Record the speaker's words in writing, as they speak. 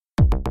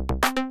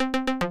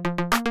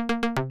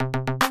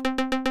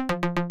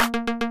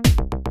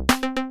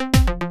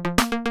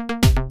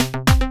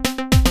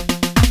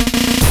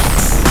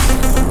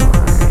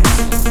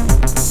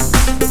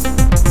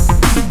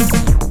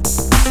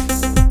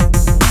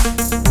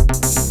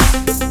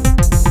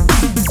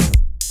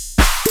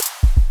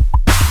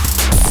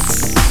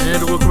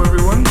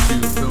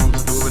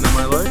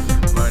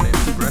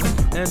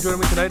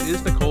tonight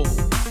is Nicole.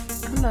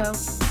 Hello.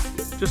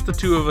 Just the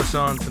two of us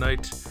on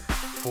tonight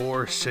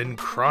for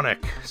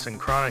Synchronic.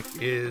 Synchronic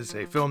is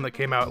a film that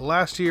came out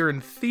last year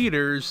in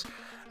theaters,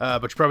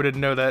 but you probably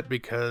didn't know that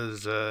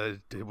because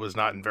it was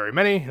not in very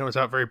many. It was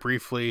out very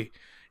briefly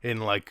in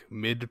like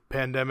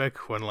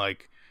mid-pandemic when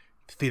like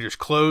theaters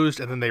closed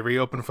and then they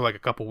reopened for like a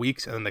couple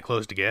weeks and then they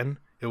closed again.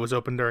 It was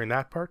open during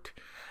that part.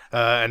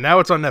 And now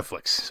it's on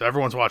Netflix. So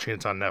everyone's watching it.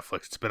 It's on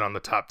Netflix. It's been on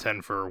the top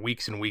 10 for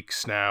weeks and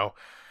weeks now.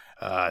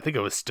 I think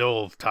it was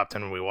still top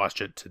 10 when we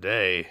watched it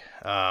today.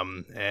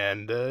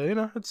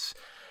 It's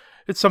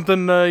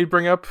something you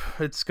bring up.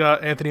 It's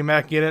got Anthony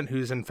Mackie in it,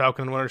 who's in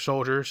Falcon and Winter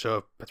Soldier.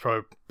 So that's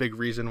probably a big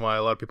reason why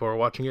a lot of people are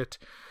watching it.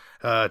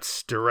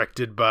 It's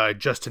directed by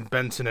Justin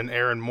Benson and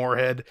Aaron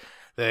Moorhead.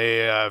 They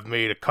have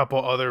made a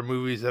couple other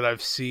movies that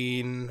I've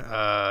seen.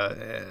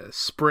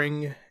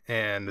 Spring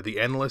and The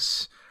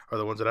Endless are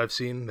the ones that I've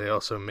seen. They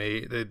also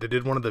they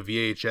did one of the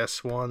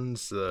VHS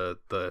ones,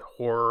 the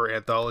horror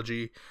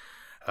anthology.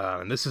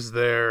 And this is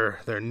their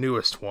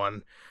newest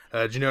one.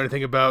 Did you know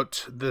anything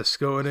about this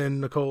going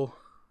in, Nicole?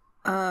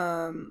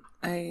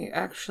 I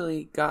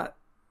actually got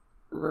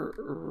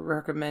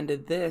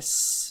recommended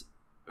this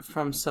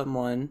from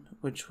someone,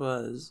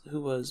 who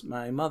was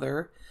my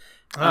mother.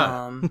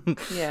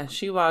 Yeah,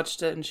 she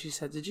watched it and she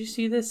said, "Did you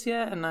see this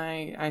yet?" And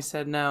I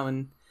said no,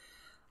 and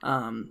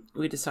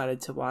we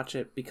decided to watch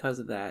it because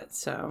of that.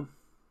 So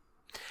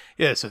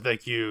yeah, so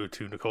thank you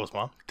to Nicole's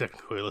mom,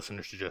 technically a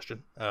listener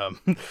suggestion.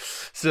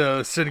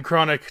 So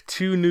Synchronic,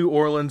 two New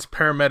Orleans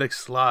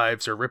paramedics'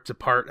 lives are ripped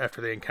apart after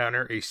they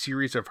encounter a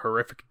series of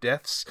horrific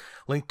deaths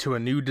linked to a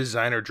new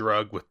designer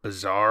drug with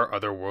bizarre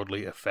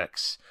otherworldly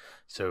effects.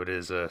 So it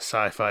is a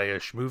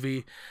sci-fi-ish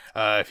movie.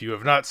 If you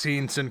have not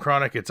seen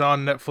Synchronic, it's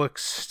on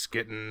Netflix.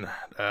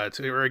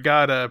 It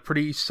got a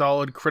pretty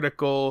solid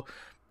critical,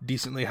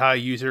 decently high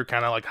user,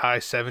 kind of like high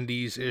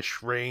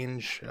 70s-ish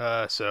range.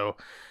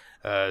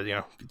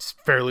 It's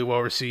fairly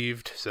well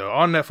received. So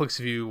on Netflix,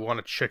 if you want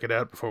to check it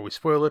out before we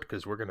spoil it,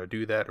 because we're going to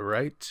do that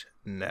right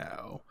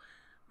now.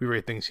 We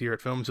rate things here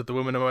at Films with the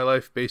Women in My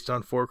Life based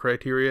on 4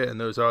 criteria, and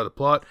those are the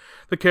plot,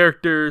 the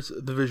characters,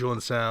 the visual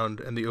and sound,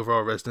 and the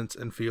overall resonance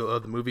and feel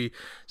of the movie.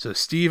 So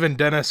Steve and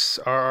Dennis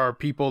are our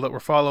people that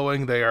we're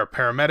following. They are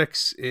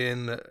paramedics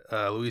in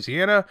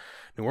Louisiana,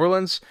 New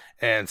Orleans,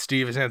 and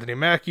Steve is Anthony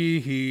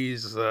Mackie. He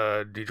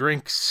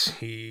drinks,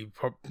 he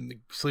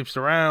sleeps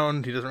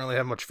around, he doesn't really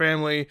have much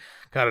family,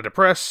 kind of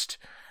depressed.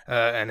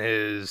 And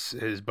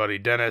his buddy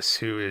Dennis,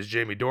 who is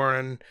Jamie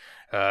Dornan,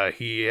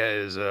 he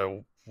has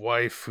a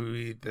wife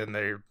and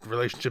their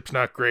relationship's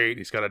not great.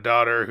 He's got a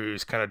daughter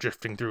who's kind of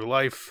drifting through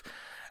life.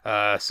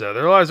 So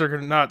their lives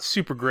are not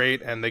super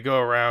great, and they go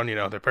around,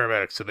 they're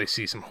paramedics, so they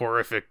see some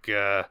horrific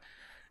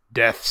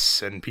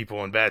deaths and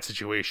people in bad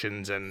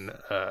situations. And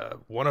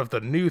one of the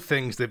new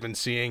things they've been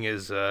seeing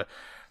is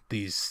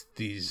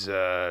these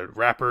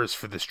wrappers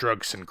for this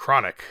drug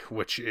Synchronic,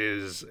 which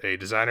is a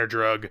designer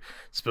drug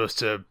supposed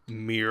to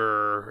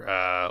mirror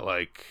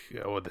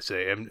what they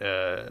say,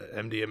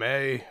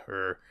 MDMA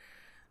or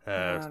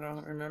I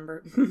don't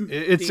remember.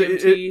 It's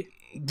DMT.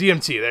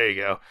 DMT. There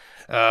you go.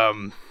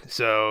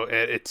 So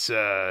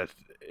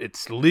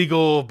it's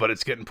legal, but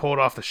it's getting pulled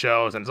off the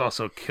shelves, and it's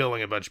also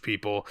killing a bunch of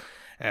people.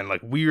 And like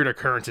weird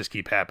occurrences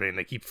keep happening.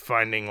 They keep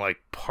finding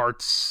like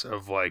parts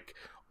of like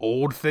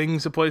old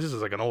things at places.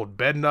 There's like an old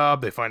bed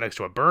knob they find next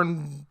to a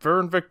burn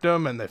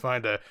victim, and they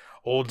find a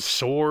old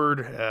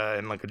sword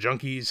in like a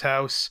junkie's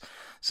house.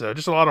 So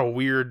just a lot of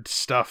weird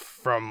stuff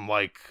from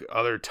like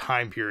other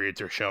time periods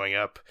are showing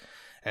up.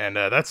 And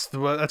that's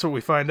what we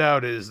find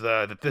out is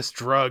that this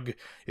drug,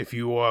 if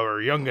you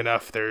are young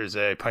enough, there's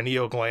a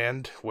pineal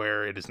gland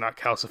where it is not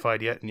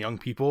calcified yet in young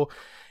people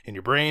in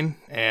your brain.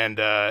 And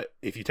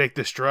if you take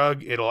this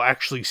drug, it'll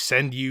actually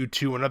send you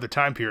to another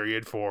time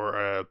period for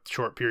a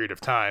short period of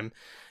time.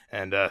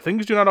 And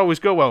things do not always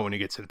go well when you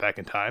get sent back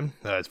in time,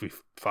 as we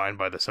find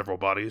by the several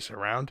bodies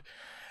around.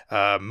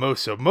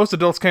 Most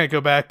adults can't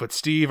go back, but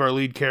Steve, our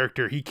lead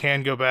character, he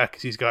can go back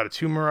because he's got a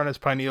tumor on his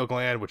pineal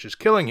gland, which is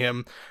killing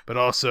him, but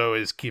also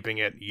is keeping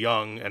it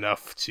young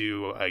enough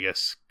to, I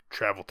guess,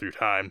 travel through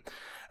time.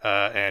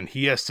 And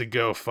he has to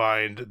go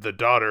find the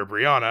daughter,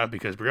 Brianna,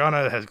 because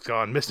Brianna has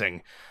gone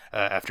missing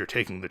after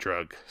taking the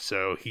drug.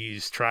 So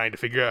he's trying to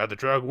figure out how the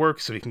drug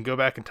works so he can go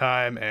back in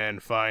time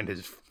and find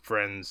his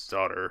friend's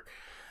daughter.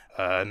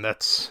 And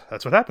that's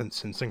what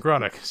happens in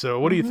Synchronic. So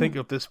what do you think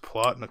of this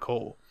plot,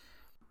 Nicole?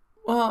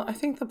 Well, I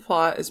think the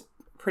plot is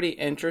pretty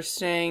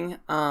interesting.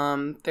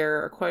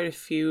 There are quite a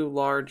few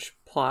large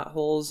plot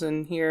holes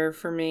in here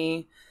for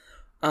me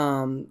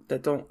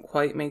that don't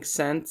quite make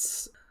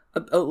sense.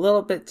 A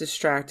little bit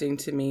distracting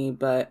to me,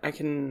 but I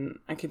can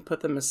put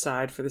them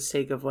aside for the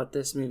sake of what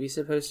this movie's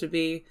supposed to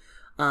be.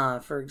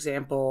 For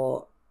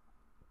example,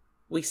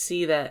 we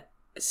see that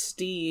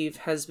Steve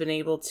has been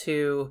able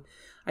to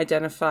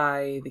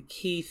identify the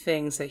key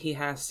things that he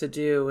has to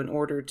do in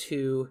order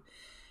to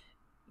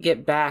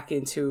get back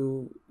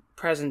into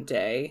present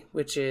day,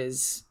 which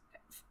is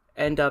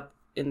end up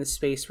in the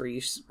space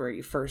where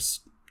you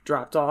first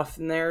dropped off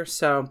in there.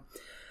 So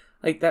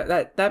Like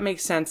that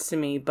makes sense to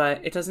me,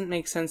 but it doesn't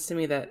make sense to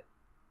me that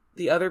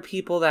the other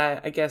people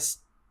that I guess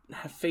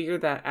have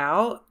figured that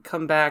out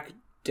come back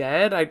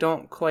dead. I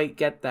don't quite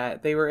get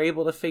that. They were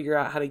able to figure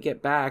out how to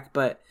get back,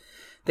 but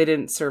they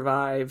didn't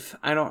survive.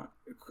 I don't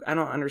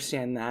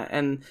understand that.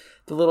 And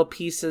the little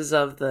pieces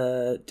of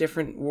the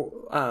different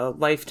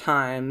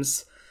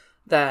lifetimes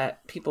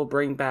that people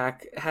bring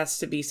back has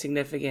to be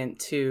significant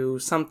to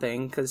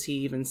something, because he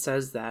even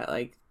says that,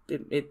 like,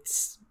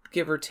 it's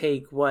give or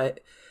take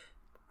what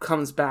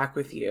comes back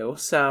with you.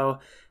 So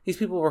these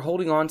people were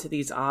holding on to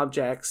these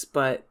objects,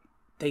 but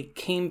they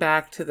came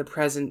back to the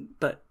present,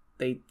 but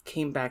they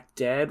came back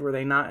dead. Were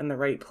they not in the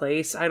right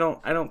place? I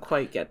don't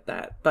quite get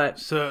that. But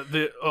so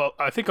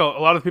I think a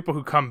lot of the people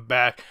who come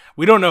back,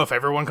 we don't know if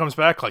everyone comes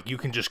back. Like, you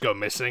can just go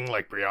missing,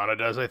 like Brianna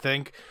does, I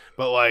think.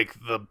 But like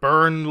the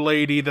burn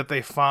lady that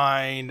they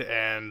find,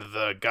 and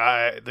the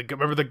guy,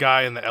 remember the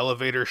guy in the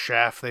elevator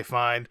shaft they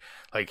find?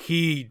 Like,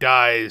 he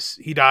died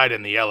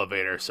in the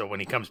elevator. So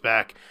when he comes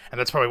back, and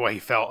that's probably why he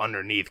fell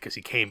underneath, because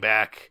he came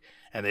back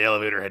and the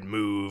elevator had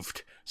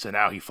moved. So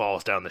now he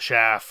falls down the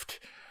shaft.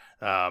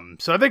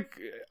 So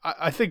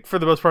I think for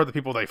the most part, the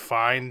people they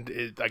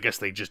find, I guess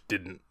they just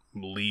didn't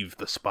leave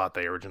the spot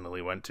they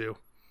originally went to.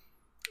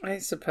 I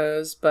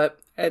suppose, but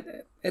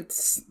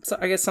it's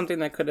I guess something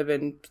that could have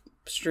been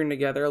strewn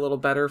together a little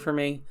better for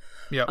me.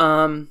 Yeah.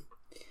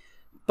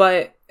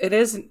 But it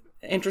is an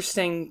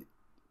interesting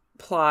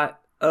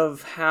plot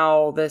of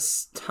how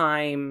this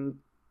time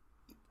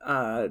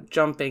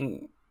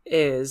jumping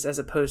is, as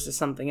opposed to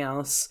something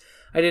else.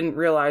 I didn't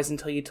realize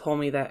until you told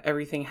me that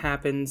everything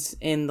happens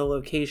in the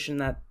location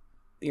that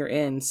you're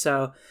in.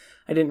 So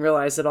I didn't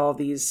realize that all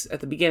these at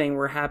the beginning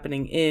were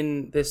happening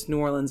in this New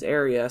Orleans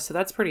area. So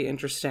that's pretty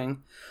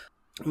interesting.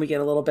 We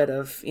get a little bit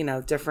of,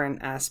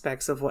 different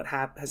aspects of what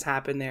has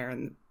happened there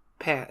in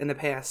the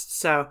past.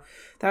 So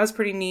that was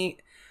pretty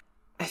neat.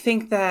 I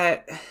think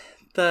that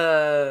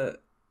the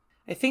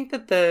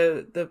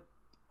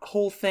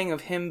whole thing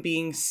of him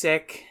being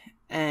sick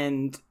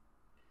and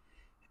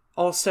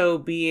also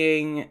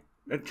being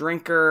a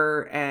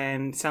drinker,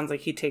 and sounds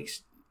like he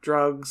takes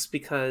drugs,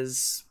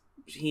 because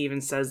he even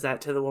says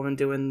that to the woman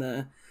doing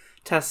the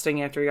testing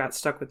after he got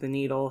stuck with the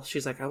needle.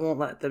 She's like, I won't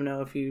let them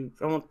know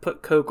I won't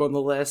put coke on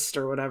the list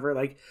or whatever.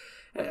 Like,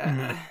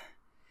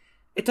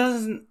 it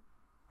doesn't,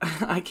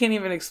 I can't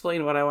even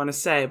explain what I want to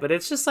say, but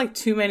it's just like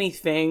too many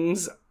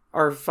things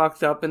are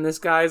fucked up in this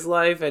guy's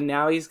life, and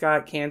now he's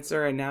got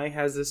cancer, and now he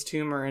has this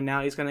tumor, and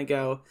now he's going to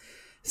go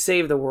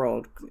save the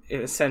world,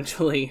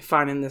 essentially,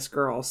 finding this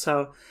girl.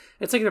 So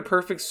it's like the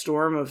perfect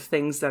storm of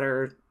things that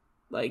are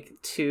like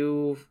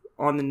too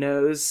on the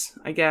nose,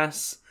 I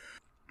guess.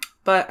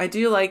 But I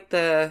do like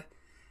the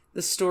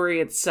story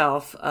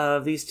itself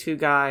of these two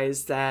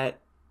guys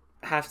that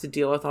have to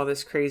deal with all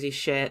this crazy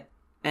shit,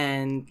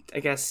 and I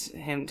guess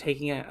him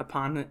taking it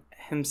upon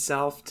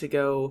himself to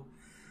go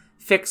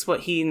fix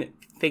what he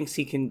thinks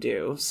he can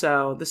do.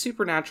 So the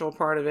supernatural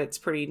part of it's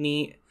pretty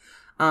neat.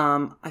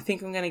 I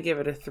think I'm going to give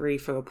it a 3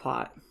 for the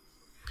plot.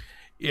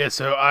 Yeah,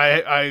 so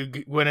I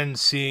went in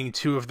seeing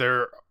two of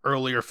their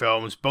earlier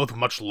films, both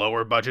much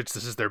lower budgets.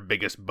 This is their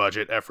biggest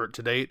budget effort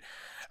to date.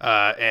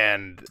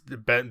 And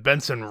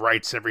Benson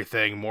writes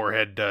everything.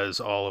 Moorhead does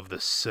all of the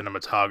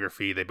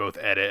cinematography. They both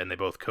edit and they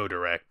both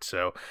co-direct.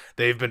 So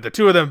the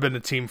two of them have been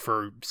a team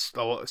for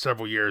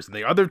several years. And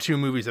the other two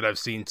movies that I've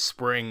seen,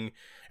 Spring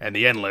and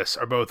The Endless,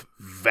 are both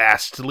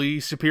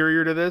vastly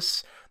superior to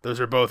this. Those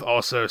are both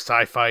also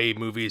sci-fi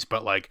movies,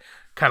 but like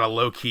kind of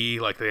low key.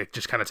 Like, they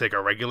just kind of take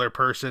a regular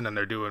person and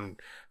they're doing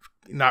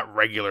not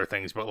regular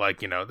things, but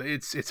like,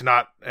 it's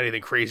not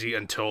anything crazy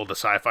until the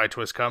sci-fi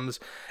twist comes.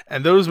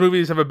 And those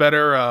movies have a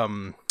better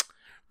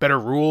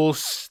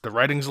rules. The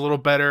writing's a little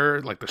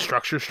better, like the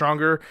structure's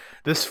stronger.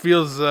 This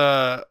feels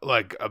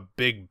like a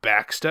big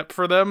backstep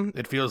for them.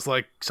 It feels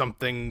like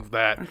something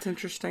that's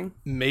interesting.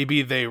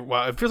 Maybe it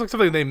feels like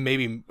something they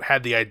maybe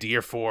had the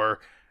idea for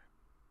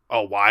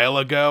a while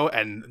ago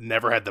and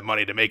never had the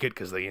money to make it,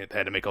 because they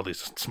had to make all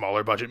these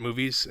smaller budget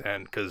movies,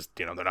 and because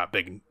they're not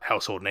big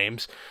household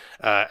names,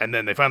 and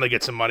then they finally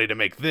get some money to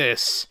make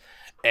this,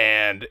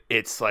 and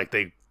it's like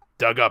they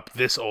dug up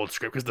this old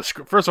script, because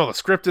first of all, the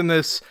script in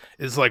this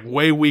is like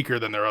way weaker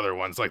than their other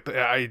ones. Like,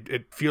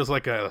 it feels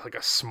like a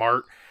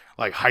smart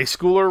like high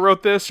schooler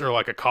wrote this, or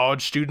like a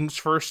college student's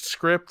first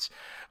script.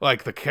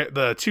 Like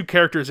the two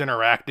characters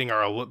interacting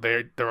they're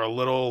a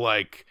little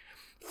like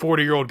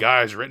 40-year-old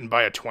guys written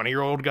by a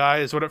 20-year-old guy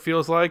is what it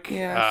feels like.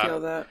 Yeah, I feel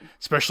that.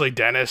 Especially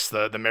Dennis,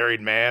 the married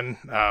man.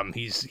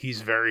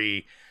 He's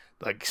very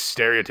like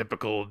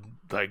stereotypical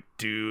like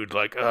dude,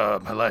 like,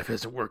 my life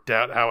hasn't worked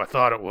out how I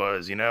thought it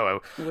was, I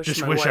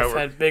wish my wife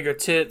had bigger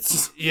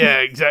tits. Yeah,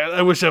 exactly.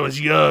 I wish I was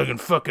young and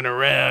fucking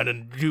around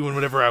and doing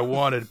whatever I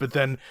wanted, but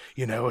then,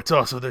 it's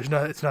also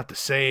it's not the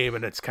same,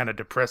 and it's kind of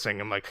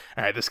depressing. I'm like,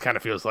 all right, this kind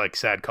of feels like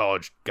sad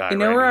college guy.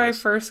 Where I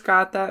first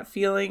got that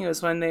feeling? It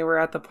was when they were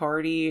at the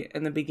party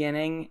in the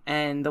beginning,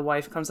 and the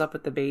wife comes up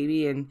with the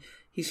baby, and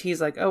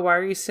he's like, oh, why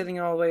are you sitting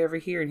all the way over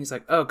here? And he's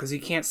like, oh, because he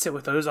can't sit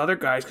with those other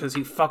guys because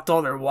he fucked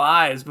all their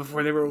wives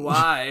before they were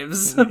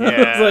wives. Yeah,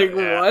 it's like,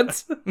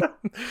 what?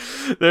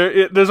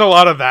 There's a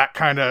lot of that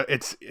kind of,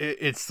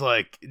 it's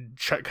like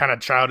kind of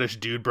childish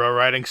dude bro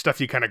writing stuff.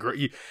 You kind of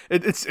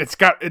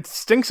it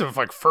stinks of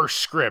like first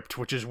script,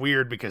 which is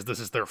weird because this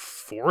is their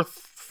fourth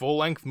full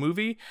length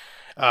movie,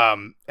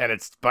 and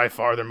it's by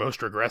far their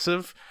most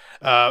regressive.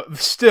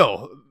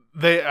 Still,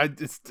 I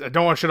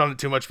don't want to shit on it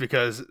too much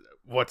because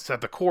what's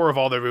at the core of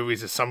all their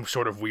movies is some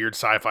sort of weird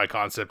sci-fi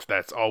concept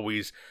that's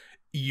always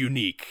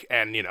unique.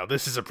 And,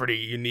 this is a pretty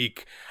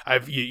unique,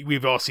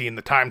 we've all seen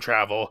the time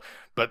travel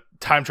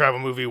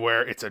movie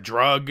where it's a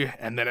drug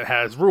and then it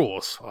has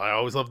rules. Well, I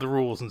always love the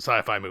rules in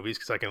sci-fi movies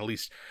because I can at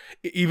least,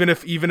 even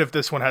if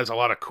this one has a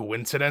lot of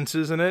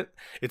coincidences in it,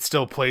 it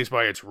still plays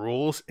by its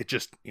rules. It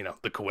just,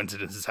 the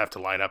coincidences have to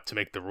line up to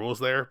make the rules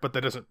there, but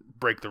that doesn't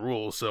break the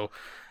rules. So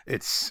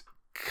it's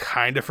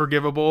kind of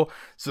forgivable.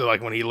 So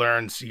like when he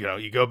learns,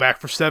 you go back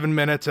for 7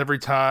 minutes every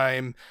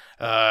time.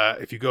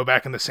 If you go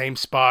back in the same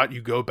spot, you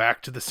go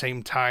back to the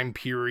same time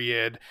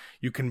period.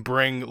 You can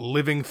bring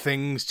living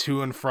things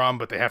to and from,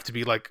 but they have to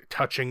be like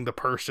touching the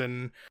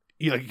person.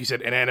 Like you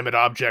said, inanimate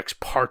objects,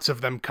 parts of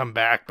them come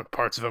back, but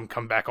parts of them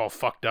come back all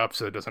fucked up.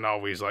 So it doesn't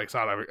always it's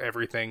not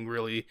everything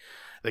really.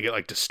 They get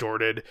like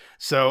distorted.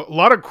 So a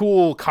lot of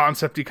cool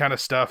concept-y kind of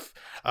stuff.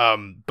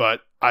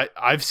 But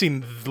I've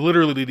seen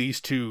literally these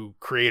two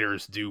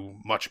creators do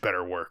much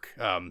better work.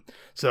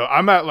 So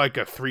I'm at like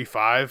a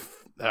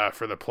 3.5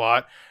 for the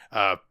plot.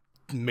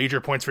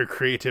 Major points for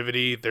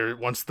creativity. There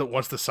once the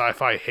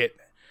sci-fi hit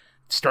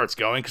starts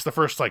going, because the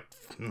first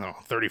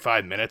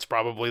 35 minutes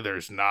probably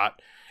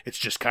it's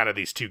just kind of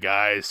these two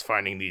guys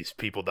finding these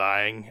people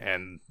dying,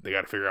 and they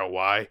got to figure out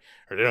why,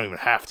 or they don't even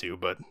have to,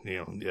 but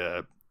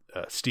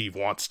Steve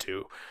wants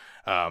to.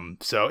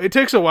 So it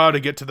takes a while to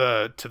get to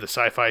the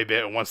sci-fi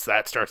bit, and once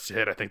that starts to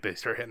hit, I think they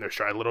start hitting their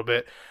stride a little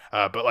bit.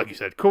 But like you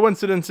said,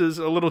 coincidences,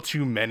 a little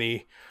too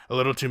many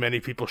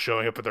people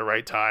showing up at the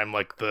right time,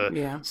 like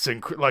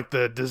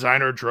the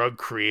designer drug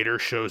creator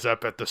shows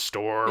up at the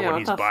store when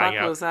he's buying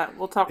out. Was that?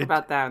 We'll talk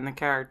about that in the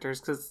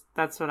characters, because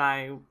that's what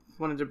I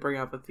wanted to bring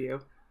up with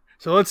you.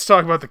 So let's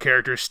talk about the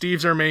characters.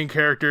 Steve's our main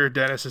character.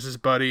 Dennis is his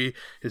buddy.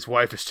 His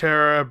wife is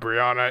Tara.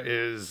 Brianna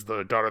is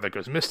the daughter that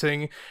goes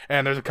missing.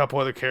 And there's a couple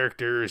other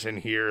characters in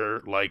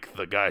here, like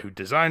the guy who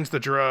designs the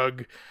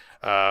drug,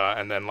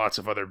 and then lots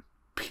of other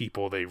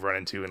people they run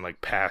into in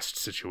like past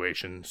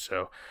situations.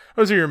 So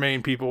those are your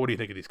main people. What do you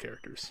think of these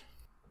characters?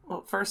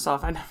 Well, first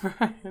off, I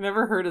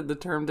never heard of the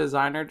term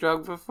designer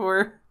drug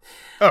before.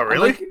 Oh,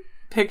 really? I'm,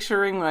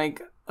 picturing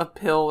a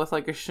pill with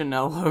a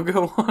Chanel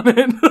logo on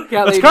it.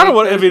 That's kind of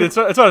what I mean. It's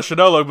not a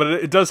Chanel logo, but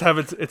it does have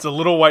it's a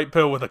little white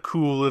pill with a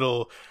cool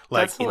little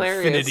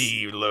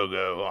infinity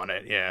logo on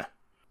it. Yeah.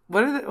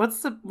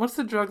 What's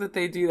the drug that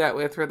they do that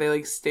with, where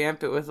they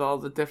stamp it with all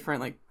the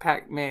different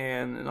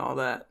Pac-Man and all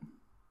that?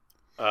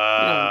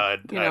 I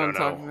don't know what I'm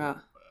talking about.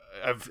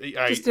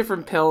 Just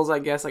different pills, I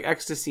guess, like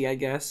ecstasy, I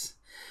guess.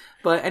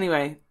 But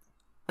anyway,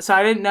 so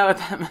I didn't know what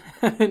that meant.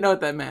 I didn't know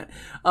what that meant.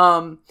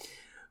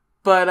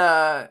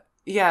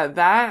 Yeah,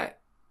 that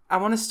I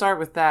want to start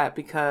with that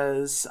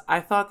because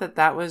I thought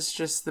that was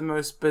just the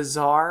most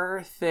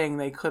bizarre thing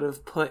they could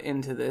have put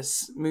into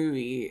this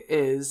movie.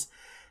 Is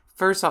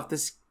first off,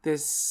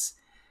 this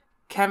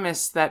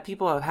chemist that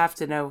people have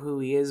to know who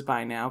he is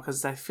by now,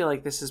 because I feel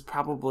like this is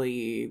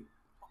probably,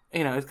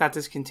 it got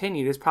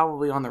discontinued. It's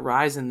probably on the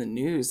rise in the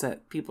news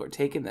that people are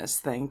taking this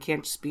thing.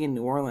 Can't just be in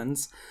New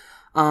Orleans.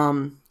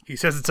 He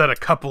says it's at a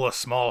couple of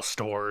small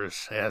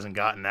stores. It hasn't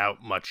gotten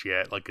out much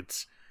yet.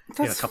 It's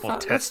a couple of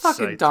test that's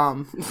fucking sites.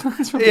 Dumb.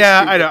 That's really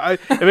yeah,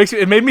 stupid. I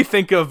know. It made me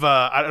think of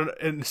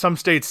in some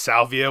states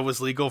salvia was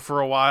legal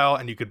for a while,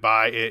 and you could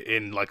buy it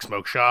in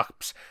smoke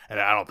shops. And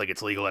I don't think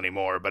it's legal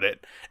anymore. But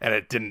it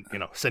didn't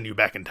send you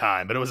back in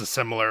time. But it was a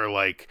similar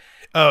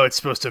it's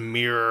supposed to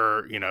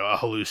mirror a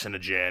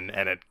hallucinogen,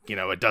 and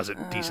it does it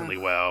decently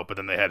well. But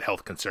then they had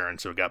health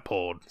concerns, so it got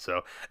pulled.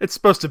 So it's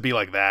supposed to be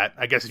like that.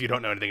 I guess if you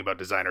don't know anything about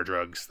designer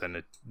drugs, then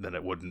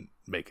it wouldn't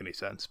make any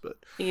sense. But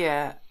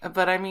yeah,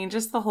 but I mean,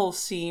 just the whole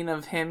scene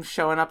of him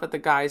showing up at the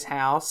guy's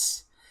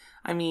house,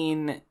 and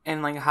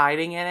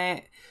hiding in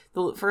it.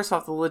 First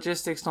off, the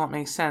logistics don't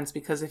make sense,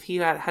 because if he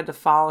had to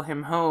follow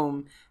him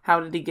home, how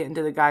did he get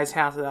into the guy's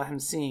house without him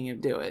seeing him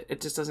do it?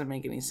 It just doesn't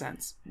make any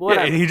sense.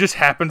 Whatever. Yeah, and he just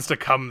happens to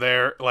come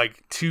there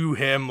to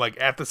him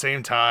at the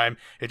same time.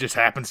 It just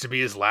happens to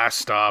be his last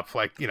stop.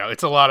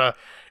 It's a lot of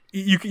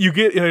you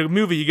get in a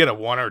movie, you get a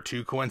one or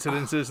two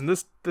coincidences, and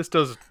this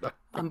does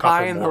I'm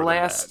buying the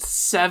last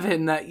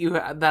 7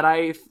 that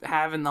I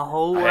have in the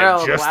whole world. I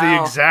have just wow.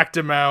 the exact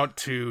amount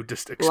to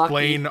just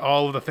explain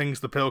all of the things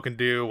the pill can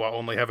do, while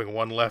only having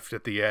one left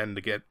at the end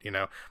to get,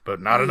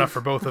 but not enough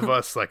for both of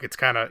us. It's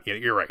kind of,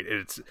 you're right.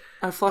 It's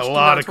I flushed a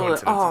lot of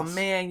coincidences. coincidences. Oh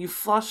man, you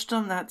flushed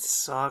him? That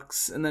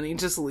sucks. And then he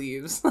just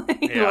leaves.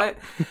 Yeah.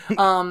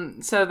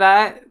 What? So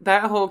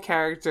that whole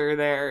character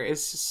there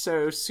is just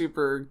so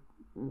super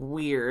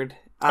weird.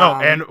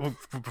 And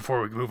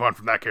before we move on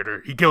from that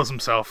character, he kills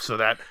himself so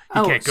that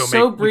he can't go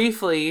so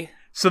briefly.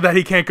 so that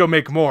he can't go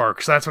make more.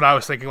 Because that's what I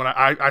was thinking when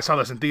I saw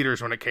this in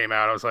theaters when it came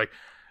out. I was like,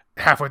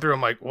 halfway through,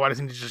 I'm like, why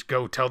doesn't he just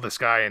go tell this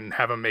guy and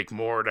have him make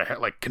more to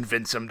like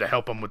convince him to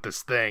help him with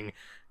this thing?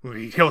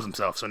 He kills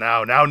himself. So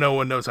now no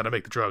one knows how to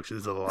make the drugs.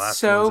 These are the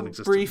last ones in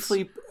existence.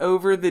 Briefly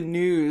over the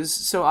news.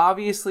 So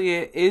obviously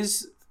it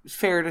is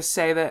fair to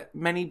say that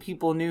many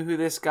people knew who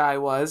this guy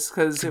was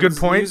because it was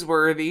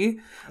newsworthy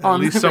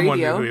on the radio. At least someone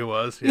knew who he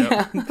was.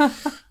 Yep. Yeah.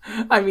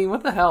 I mean,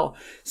 what the hell?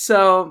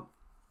 So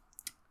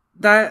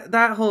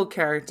that whole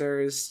character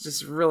is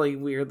just really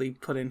weirdly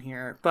put in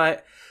here.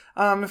 But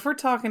if we're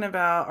talking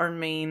about our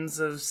mains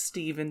of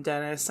Steve and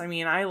Dennis, I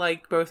mean, I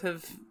like both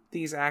of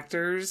these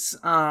actors.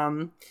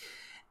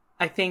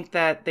 I think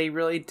that they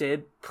really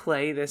did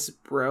play this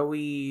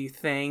bro-y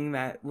thing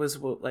that was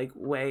like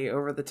way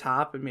over the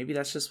top, and maybe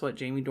that's just what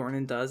Jamie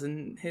Dornan does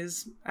in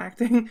his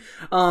acting.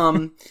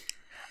 I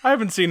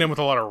haven't seen him with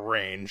a lot of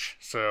range,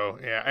 so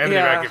yeah, Anthony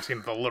Mackie's seen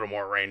with a little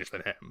more range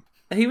than him.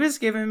 He was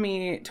giving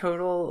me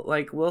total,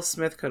 like, Will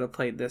Smith could have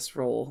played this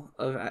role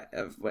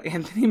of what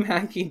Anthony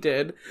Mackie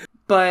did,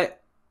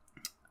 but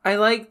I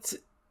liked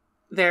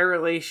their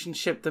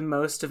relationship the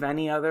most of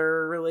any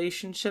other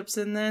relationships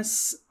in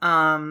this.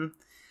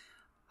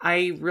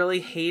 I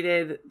really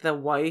hated the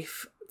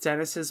wife,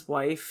 Dennis's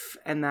wife,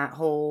 and that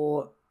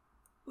whole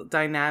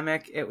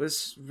dynamic. It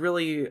was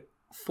really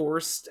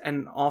forced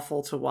and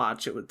awful to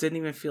watch. It didn't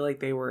even feel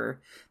like they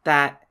were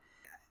that,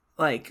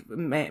 like,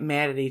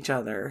 mad at each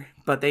other,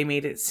 but they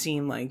made it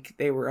seem like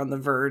they were on the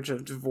verge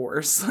of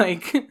divorce.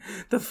 Like,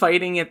 the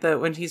fighting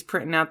when he's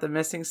printing out the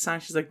missing sign,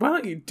 she's like, why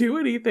don't you do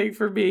anything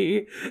for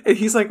me? And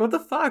he's like, what the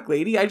fuck,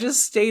 lady? I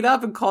just stayed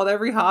up and called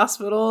every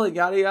hospital and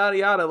yada, yada,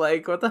 yada.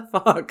 Like, what the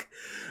fuck?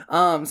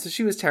 So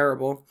she was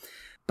terrible.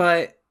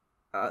 But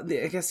I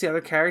guess the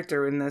other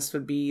character in this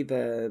would be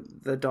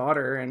the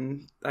daughter.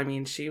 And, I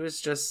mean, she was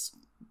just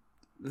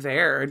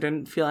there. I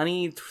didn't feel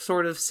any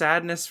sort of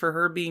sadness for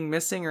her being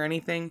missing or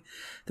anything.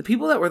 The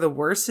people that were the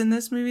worst in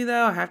this movie,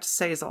 though, I have to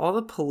say, is all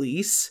the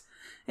police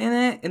in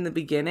it in the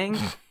beginning.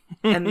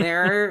 And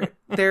they're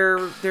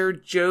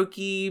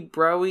jokey,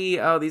 broy,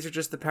 oh, these are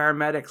just the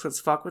paramedics, let's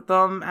fuck with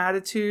them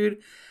attitude.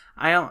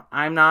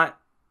 I'm not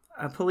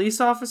a police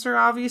officer,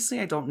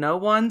 obviously. I don't know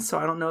one, so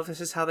I don't know if this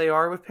is how they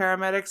are with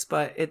paramedics,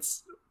 but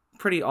it's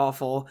pretty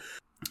awful.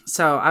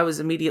 So I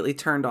was immediately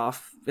turned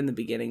off in the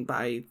beginning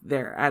by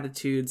their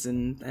attitudes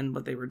and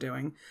what they were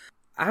doing.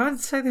 I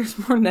would say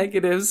there's more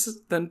negatives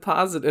than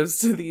positives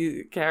to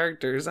the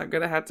characters. I'm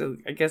going to have to,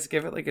 I guess,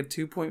 give it like a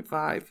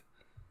 2.5.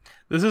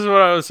 This is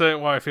what I was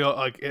saying, why I feel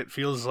like it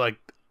feels like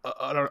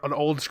an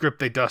old script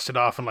they dusted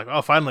off and like,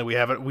 oh, finally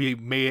we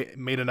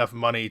made enough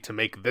money to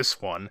make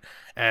this one.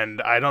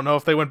 And I don't know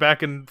if they went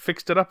back and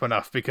fixed it up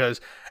enough,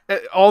 because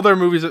all their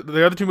movies,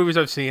 the other two movies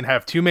I've seen,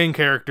 have two main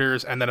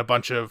characters and then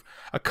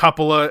a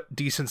couple of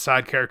decent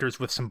side characters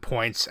with some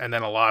points, and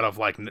then a lot of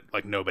like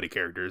nobody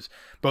characters,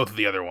 both of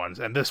the other ones.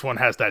 And this one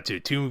has that too,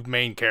 two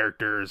main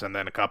characters and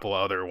then a couple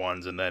of other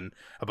ones and then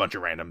a bunch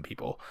of random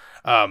people.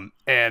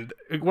 And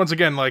once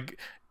again, like,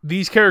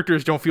 these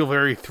characters don't feel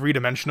very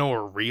three-dimensional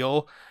or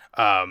real.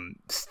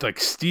 Like,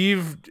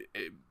 Steve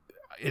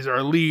is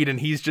our lead,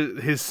 and he's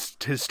just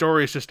his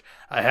story is just,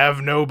 I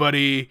have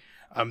nobody,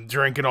 I'm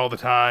drinking all the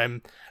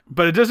time.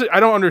 But it doesn't.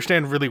 I don't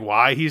understand really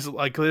why he's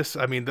like this.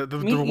 I mean, the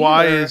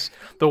why is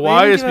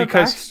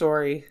because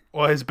backstory.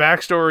 Well, his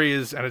backstory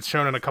is, and it's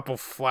shown in a couple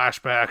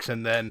flashbacks,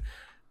 and then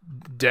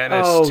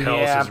Dennis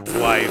tells his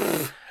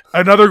wife.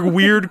 Another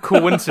weird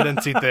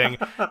coincidency thing.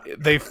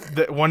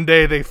 One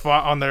day they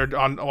fought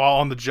while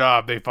on the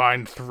job. They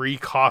find 3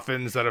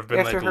 coffins that have been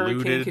after like Hurricane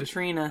looted.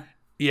 Katrina.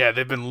 Yeah,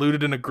 they've been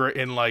looted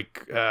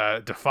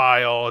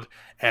defiled,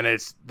 and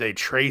they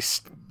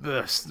traced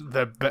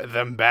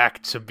them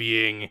back to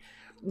being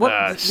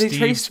what they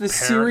traced the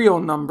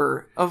serial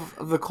number of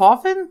the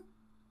coffin.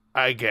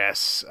 I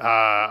guess.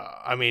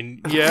 I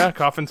mean, yeah,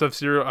 coffins have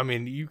serial. I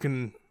mean, you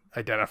can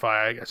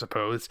identify, I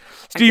suppose.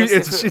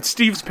 It's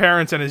Steve's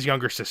parents and his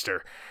younger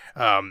sister,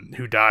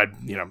 who died,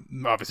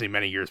 obviously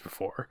many years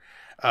before.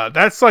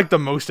 That's like the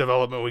most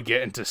development we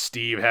get into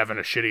Steve having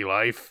a shitty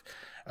life,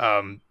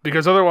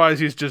 because otherwise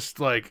he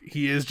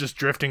is just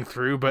drifting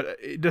through. But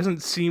it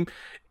doesn't seem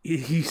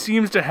he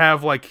seems to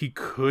have like he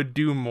could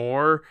do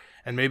more,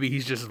 and maybe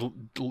he's just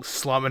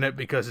slumming it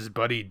because his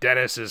buddy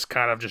Dennis is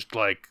kind of just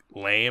like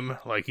lame.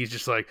 Like, he's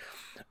just like,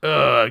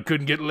 I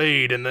couldn't get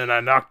laid, and then I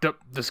knocked up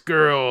this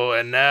girl,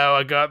 and now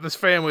I got this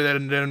family that I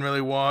didn't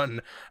really want,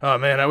 and oh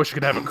man, I wish I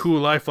could have a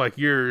cool life like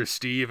yours,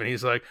 Steve. And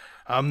he's like,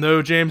 I'm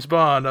no James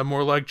Bond, I'm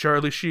more like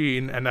Charlie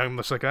Sheen. And I'm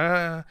just like,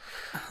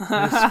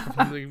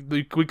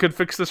 we could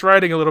fix this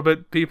writing a little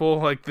bit, people.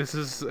 Like, this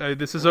is a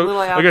little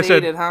outdated, like I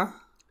said, huh?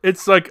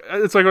 It's like I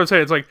was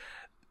saying, it's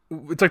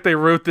like they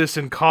wrote this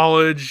in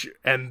college,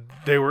 and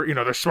they were,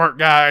 they're smart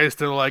guys.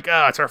 They're like,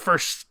 it's our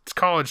first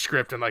college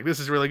script, and like, this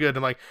is really good.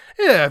 And like,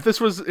 yeah, if this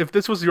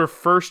was your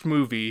first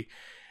movie,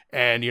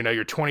 and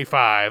you're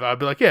 25, I'd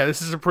be like, yeah,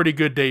 this is a pretty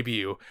good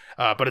debut.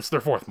 But it's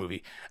their 4th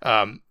movie.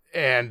 And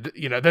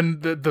then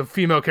the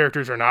female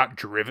characters are not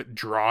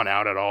drawn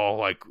out at all.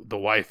 Like, the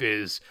wife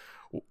is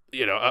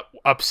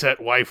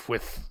upset wife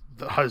with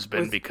the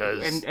husband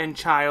because and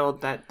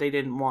child that they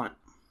didn't want.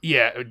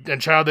 Yeah,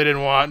 and child they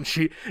didn't want.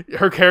 And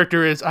her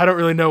character is, I don't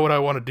really know what I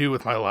want to do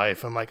with my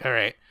life. I'm like, all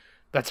right,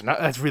 that's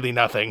really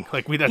nothing.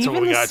 Like that's even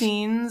what we the got.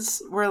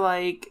 Scenes where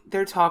like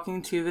they're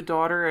talking to the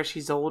daughter as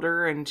she's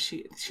older, and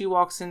she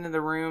walks into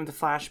the room, the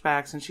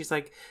flashbacks, and she's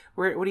like,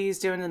 what are you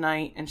doing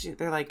tonight? And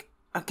they're like,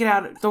 get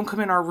out, don't come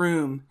in our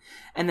room.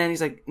 And then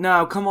he's like,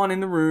 no, come on in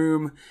the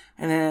room.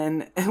 And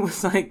then it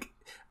was like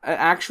an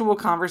actual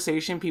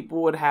conversation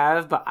people would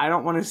have, but I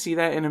don't want to see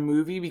that in a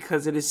movie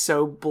because it is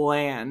so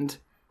bland.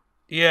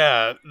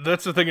 Yeah,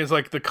 that's the thing, is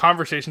like the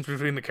conversations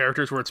between the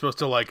characters where it's supposed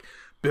to like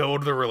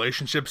build the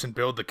relationships and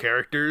build the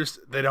characters,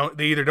 they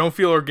either don't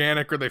feel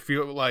organic or they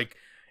feel like,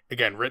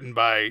 again, written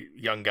by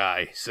young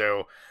guy.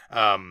 So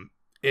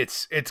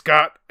it's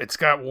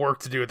got work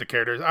to do with the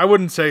characters. I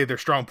wouldn't say their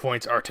strong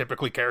points are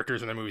typically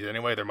characters in the movies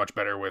anyway. They're much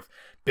better with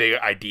big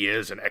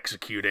ideas and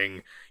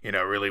executing,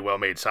 really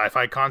well-made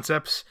sci-fi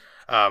concepts.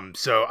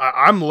 So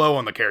I'm low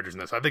on the characters in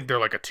this. I think they're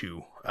like a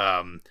 2.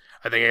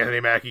 I think Anthony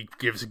Mackie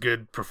gives a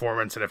good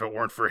performance, and if it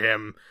weren't for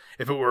him,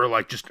 if it were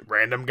like just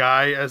random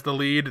guy as the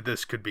lead,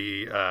 this could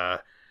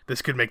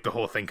make the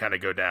whole thing kind of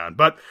go down.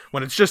 But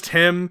when it's just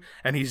him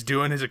and he's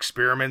doing his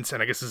experiments,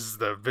 and I guess this is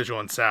the visual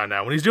and sound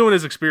now, when he's doing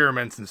his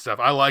experiments and stuff,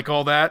 I like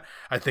all that.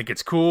 I think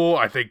it's cool.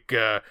 I think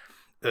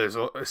there's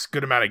a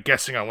good amount of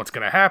guessing on what's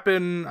going to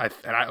happen.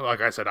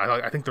 Like I said,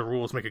 I think the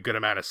rules make a good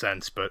amount of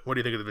sense. But what do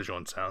you think of the visual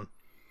and sound?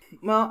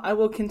 Well, I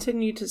will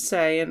continue to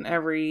say in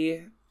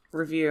every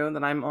review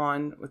that I'm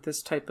on with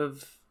this type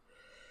of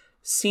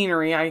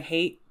scenery, I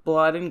hate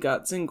blood and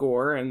guts and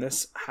gore, and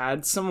this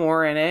had some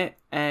more in it,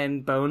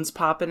 and bones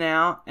popping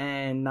out,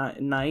 and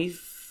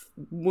knife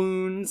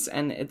wounds,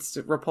 and it's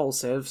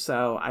repulsive,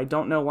 so I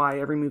don't know why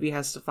every movie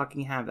has to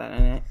fucking have that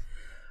in it.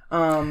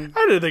 I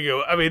didn't think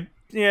it, I mean,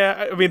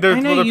 yeah, I mean, they're, I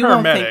know they're you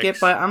paramedics. don't think it,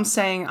 but I'm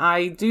saying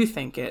I do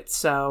think it,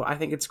 so I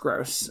think it's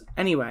gross.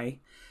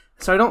 Anyway,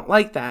 so I don't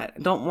like that. I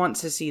don't want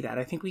to see that.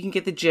 I think we can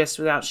get the gist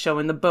without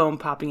showing the bone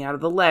popping out of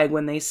the leg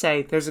when they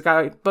say, there's a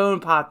guy, bone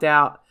popped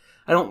out.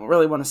 I don't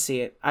really want to see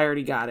it. I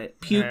already got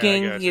it.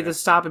 Puking, he had to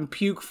stop and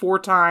puke 4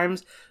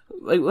 times.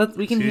 Like,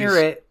 we can hear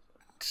it.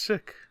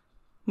 Sick.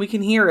 We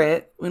can hear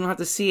it. We don't have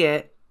to see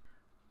it.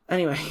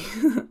 Anyway.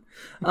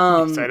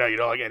 I know you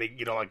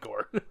don't like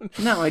gore.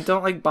 No, I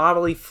don't like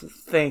bodily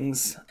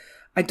things.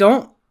 I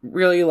don't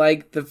really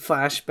like the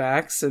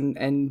flashbacks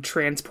and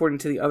transporting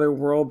to the other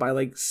world by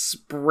like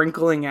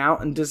sprinkling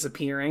out and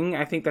disappearing.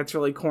 I think that's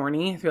really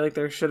corny. I feel like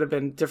there should have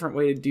been a different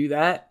way to do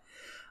that.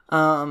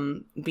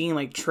 Being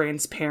like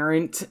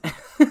transparent,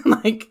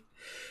 like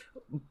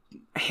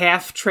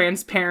half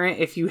transparent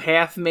if you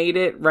half made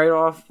it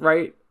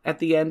right at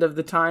the end of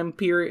the time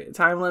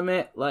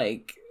limit.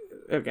 Like,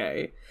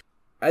 okay.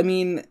 I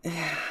mean,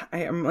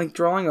 I'm like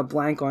drawing a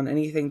blank on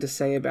anything to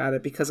say about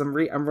it because I'm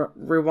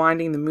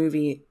rewinding the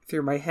movie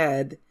through my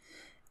head,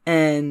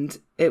 and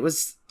it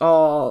was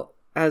all,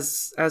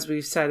 as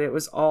we've said, it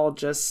was all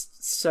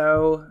just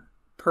so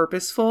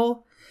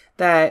purposeful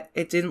that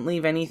it didn't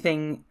leave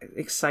anything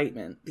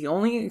excitement. The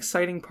only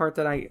exciting part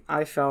that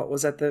I felt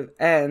was at the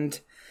end,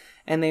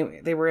 and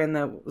they were in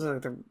the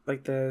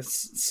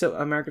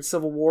American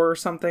Civil War or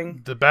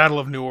something. The Battle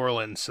of New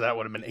Orleans. So that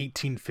would have been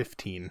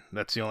 1815.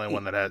 That's the only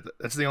one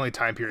that's the only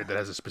time period that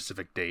has a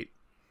specific date.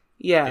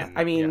 Yeah,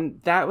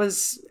 it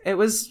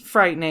was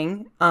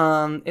frightening.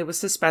 It was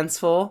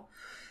suspenseful,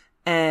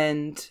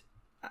 and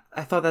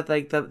I thought that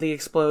like the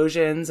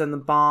explosions and the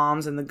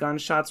bombs and the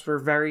gunshots were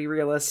very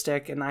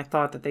realistic, and I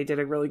thought that they did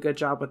a really good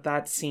job with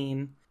that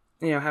scene.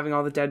 Having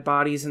all the dead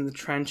bodies in the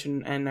trench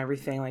and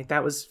everything, like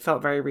that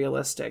felt very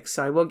realistic.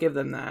 So I will give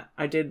them that.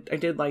 I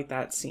did like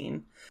that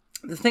scene.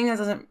 The thing that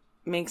doesn't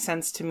make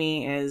sense to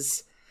me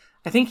is,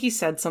 I think he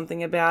said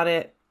something about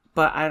it,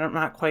 but I'm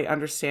not quite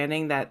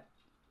understanding that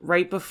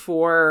right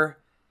before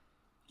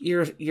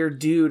you're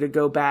due to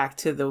go back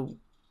to the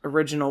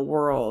original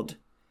world,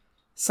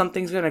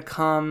 something's going to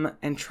come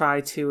and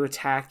try to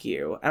attack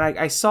you. And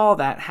I saw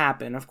that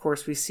happen. Of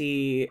course, we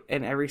see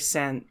in every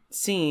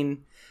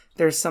scene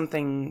there's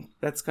something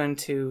that's going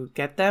to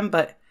get them,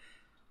 but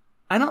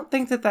I don't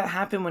think that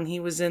happened when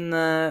he was in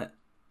the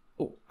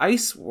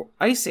ice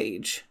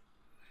age.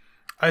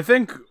 I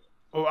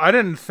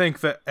didn't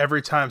think that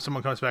every time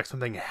someone comes back,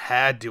 something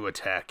had to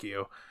attack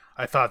you.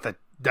 I thought that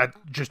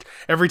just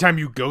every time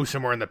you go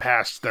somewhere in the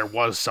past, there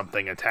was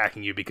something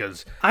attacking you,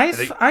 because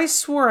I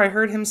swore I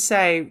heard him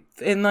say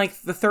in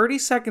like the 30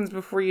 seconds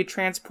before you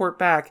transport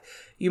back,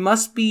 you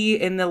must be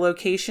in the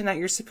location that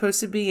you're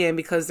supposed to be in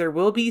because there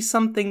will be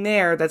something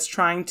there that's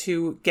trying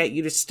to get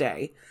you to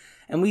stay.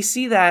 And we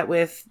see that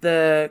with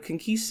the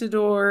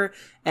Conquistador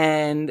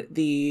and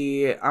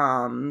the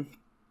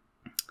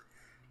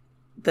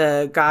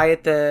guy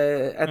at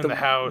the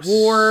house.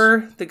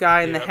 war, the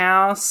guy in the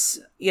house.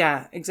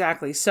 Yeah,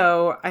 exactly.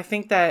 So I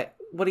think that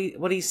what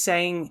he's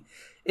saying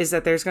is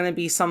that there's going to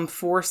be some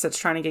force that's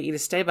trying to get you to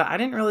stay, but I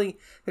didn't really.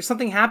 There's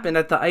something happened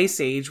at the Ice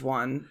Age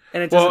one,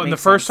 and it doesn't make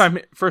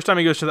sense. First time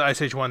he goes to the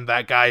Ice Age one,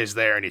 that guy is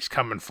there and he's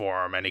coming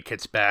for him, and he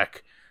gets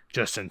back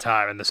just in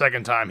time. And the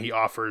second time he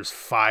offers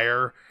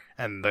fire,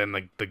 and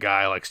then the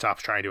guy like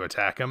stops trying to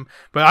attack him.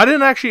 But I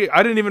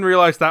didn't even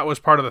realize that was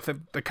part of the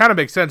thing. That kind of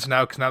makes sense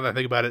now, because now that I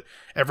think about it,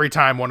 every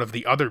time one of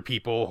the other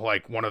people,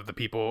 like one of the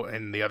people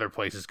in the other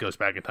places, goes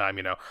back in time,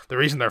 the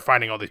reason they're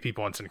finding all these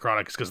people in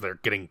Synchronic is because they're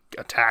getting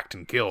attacked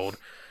and killed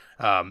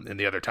in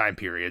the other time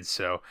periods.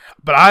 So,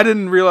 but I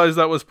didn't realize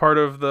that was part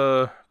of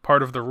the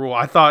rule.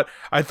 I thought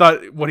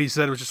what he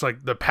said was just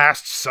like, the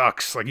past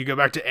sucks. Like, you go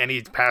back to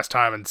any past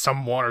time and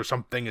someone or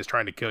something is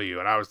trying to kill you.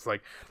 And I was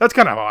like, that's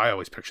kind of how I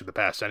always pictured the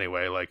past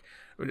anyway. Like,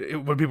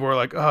 when people were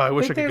like, oh, I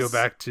wish I could go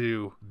back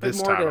to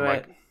this time. I'm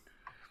like,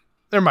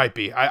 there might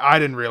be. I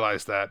didn't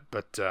realize that,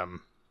 but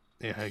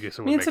yeah, I guess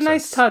it would make sense. It's a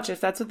nice touch.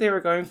 If that's what they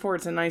were going for,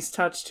 it's a nice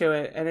touch to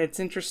it. And it's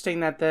interesting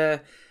that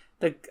the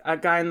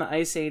guy in the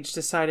Ice Age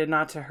decided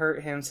not to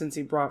hurt him since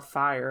he brought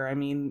fire. I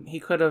mean, he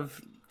could have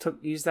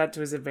used that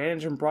to his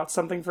advantage and brought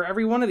something for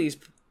every one of these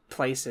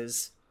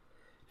places.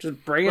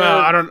 Just bring. Well,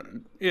 I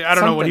don't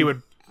know what he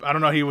would. I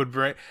don't know. He would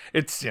bring.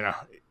 It's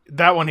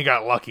that one he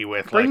got lucky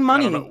with. Bring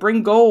money,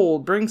 bring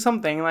gold, bring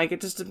something. Like,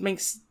 it just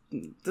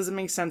doesn't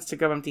make sense to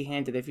go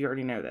empty-handed if you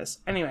already know this.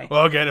 Anyway.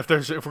 Well, again, if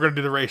we're gonna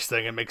do the race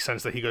thing, it makes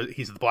sense that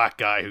he's the black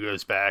guy who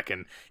goes back,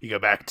 and you go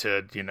back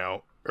to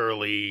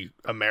early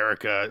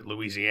America,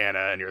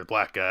 Louisiana, and you're the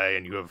black guy,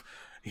 and you have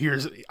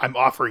I'm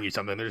offering you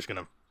something. They're just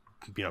gonna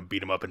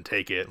beat him up and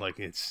take it. Like,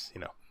 it's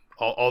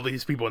all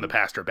these people in the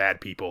past are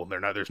bad people.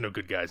 There's no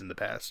good guys in the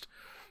past.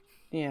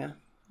 Yeah.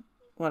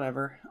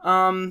 Whatever.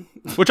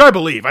 Which I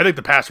believe. I think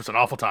the past was an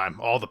awful time.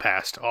 All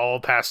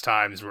past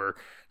times were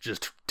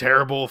just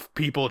terrible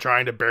people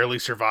trying to barely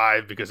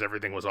survive because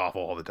everything was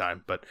awful all the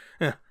time. But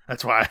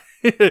that's why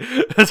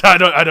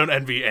I don't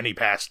envy any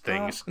past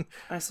things. Well,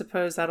 I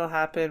suppose that'll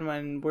happen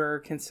when we're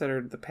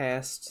considered the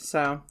past.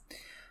 So,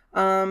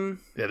 yeah,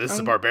 this is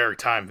a barbaric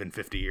time in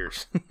 50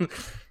 years.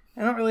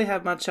 I don't really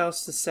have much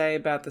else to say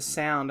about the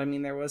sound. I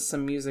mean, there was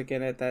some music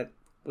in it that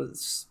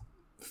was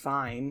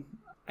fine.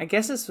 I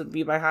guess this would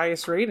be my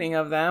highest rating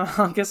of them.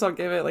 I guess I'll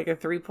give it like a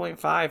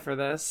 3.5 for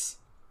this.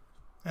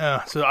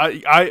 Yeah, so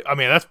I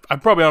mean, I'm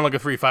probably on like a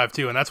 3.5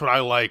 too, and that's what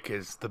I like,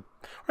 is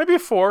maybe a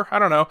 4. I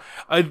don't know.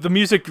 The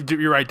music,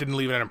 you're right, didn't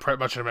leave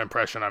much of an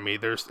impression on me.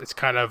 It's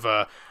kind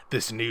of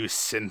this new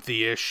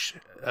synthy-ish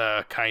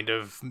kind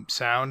of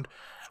sound.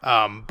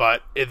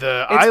 But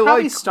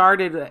probably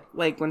started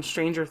like when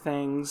Stranger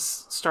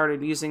Things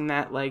started using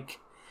that like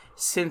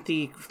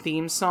synthy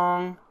theme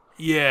song.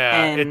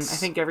 Yeah, and I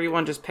think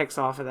everyone just picks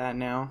off of that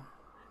now.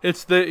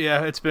 It's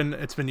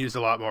been used a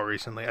lot more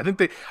recently. I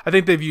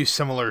think they've used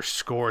similar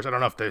scores. I don't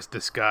know if there's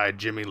this guy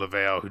Jimmy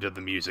LaVale who did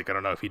the music. I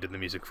don't know if he did the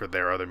music for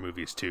their other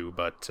movies too,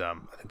 but I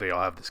think they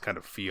all have this kind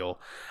of feel.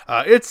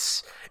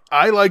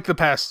 I like the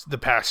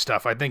past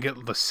stuff. I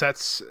think the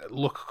sets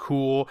look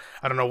cool.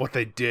 I don't know what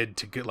they did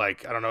to get,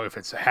 like, I don't know if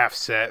it's a half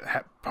set,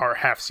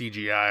 half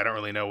CGI. I don't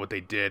really know what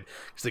they did,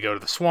 because they go to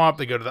the swamp,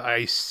 they go to the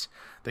ice.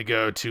 They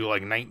go to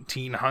like early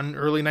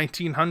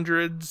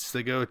 1900s.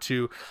 They go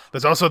to.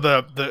 There's also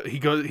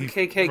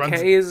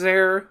KKK is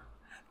there.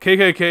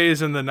 KKK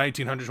is in the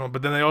 1900s one,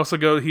 but then he also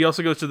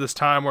goes to this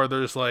time where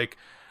there's like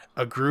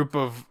a group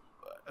of.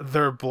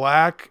 They're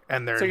black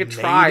and they're like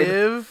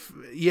native.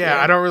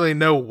 Yeah, I don't really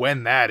know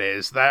when that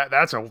is.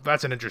 That's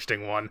an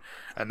interesting one.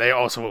 And they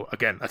also,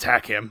 again,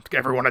 attack him.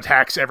 Everyone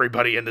attacks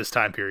everybody in this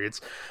time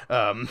periods,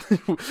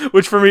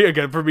 which for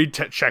me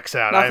checks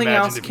out. Nothing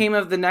else came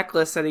of the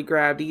necklace that he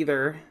grabbed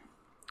either.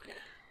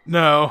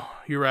 No,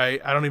 you're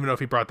right. I don't even know if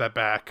he brought that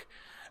back.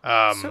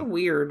 So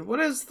weird.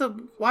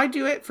 Why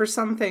do it for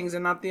some things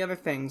and not the other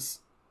things?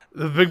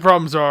 The big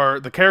problems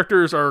are the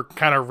characters are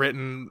kind of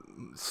written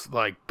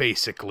like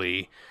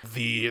basically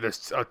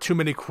there's too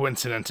many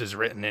coincidences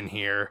written in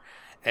here,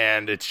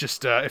 and it's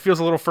just it feels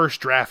a little first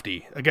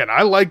drafty. Again,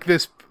 I like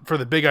this for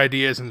the big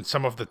ideas and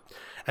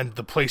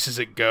the places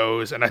it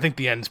goes, and I think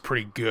the end's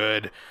pretty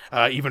good.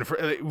 Even for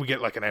we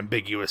get like an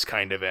ambiguous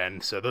kind of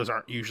end, so those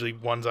aren't usually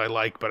ones I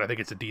like, but I think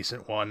it's a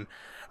decent one.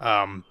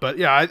 But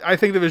yeah, I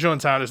think the visual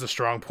and sound is a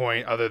strong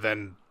point, other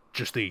than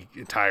just the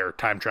entire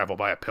time travel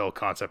by a pill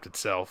concept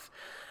itself.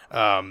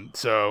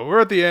 So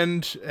we're at the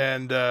end,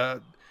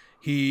 and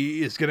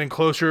he is getting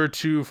closer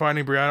to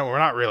finding Brianna. Well,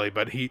 not really,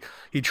 but he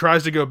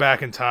tries to go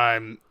back in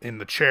time in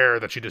the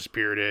chair that she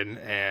disappeared in,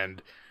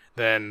 and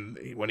then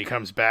when he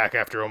comes back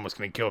after almost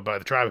getting killed by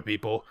the tribe of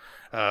people,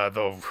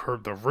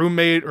 the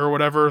roommate or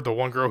whatever, the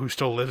one girl who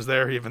still lives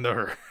there, even though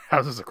her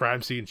house is a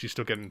crime scene, she's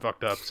still getting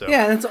fucked up. So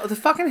yeah, and the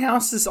fucking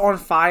house is on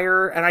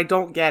fire, and I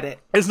don't get it.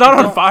 It's not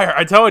on fire.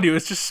 I tell you,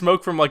 it's just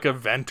smoke from like a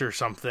vent or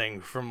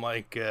something, from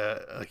like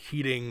a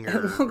heating.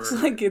 It looks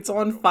like it's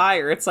on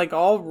fire. It's like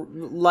all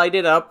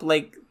lighted up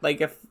like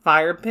a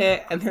fire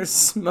pit, and there's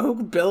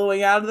smoke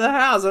billowing out of the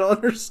house. I don't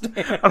understand.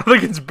 I don't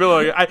think it's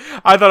billowing. I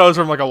thought it was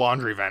from like a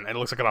laundry vent. It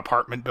looks like an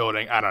apartment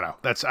building. I don't know.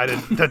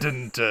 That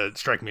didn't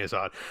strike me as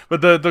odd.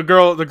 But the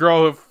girl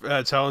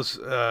who tells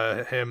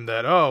him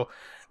that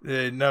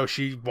no,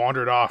 she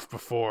wandered off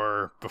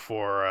before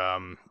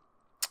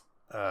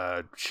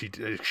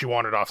she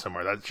wandered off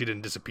somewhere. That she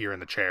didn't disappear in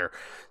the chair.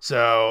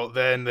 So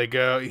then they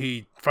go.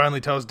 He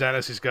finally tells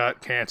Dennis he's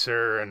got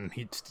cancer, and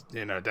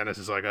Dennis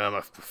is like, I'm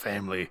a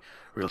family,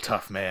 real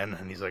tough man,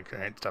 and he's like, all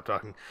right, stop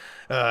talking.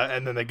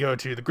 And then they go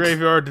to the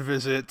graveyard to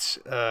visit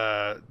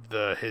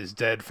his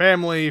dead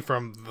family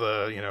from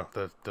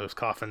those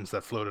coffins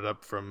that floated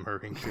up from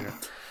Hurricane Katrina.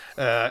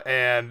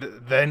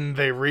 And then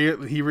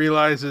he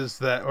realizes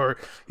that, or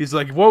he's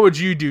like, what would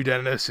you do,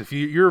 Dennis, if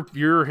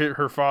you're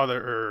her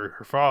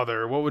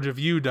father, what would have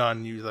you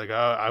done? He's like,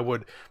 I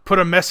would put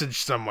a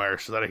message somewhere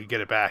so that I could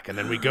get it back. And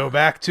then we go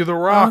back to the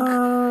rock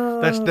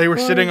that they were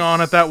sitting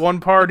on at that one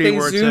party. They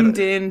where zoomed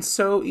in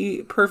so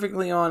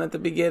perfectly on at the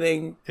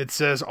beginning. It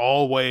says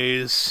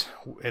always,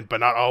 but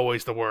not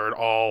always the word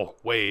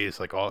always,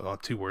 like all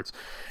 2 words.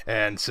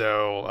 And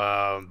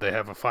so they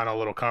have a final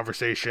little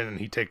conversation, and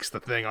he takes the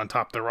thing on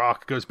top of the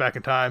rock, goes back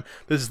in time.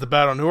 This is the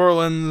Battle of New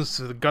Orleans.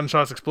 The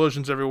gunshots,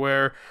 explosions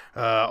everywhere.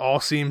 All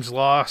seems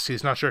lost.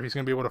 He's not sure if he's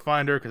going to be able to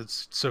find her because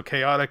it's so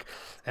chaotic.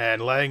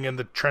 And laying in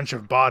the trench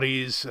of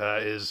bodies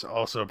is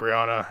also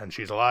Brianna, and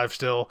she's alive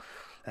still.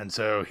 And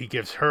so he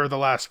gives her the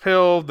last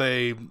pill.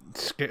 They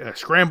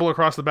scramble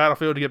across the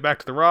battlefield to get back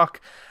to the rock.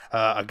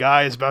 A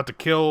guy is about to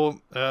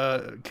kill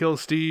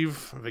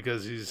Steve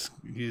because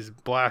he's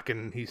black,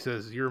 and he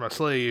says, "You're my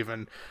slave."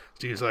 And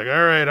Steve's like,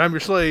 "All right, I'm your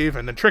slave,"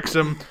 and then tricks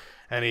him.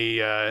 And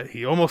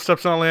he almost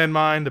steps on a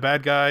landmine, the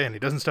bad guy, and he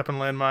doesn't step on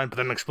the landmine. But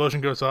then an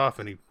explosion goes off,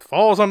 and he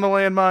falls on the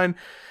landmine.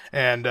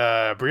 And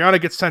Brianna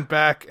gets sent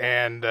back,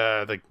 and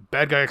the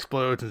bad guy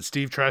explodes, and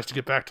Steve tries to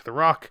get back to the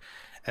rock.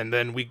 And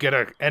then we get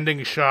an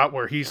ending shot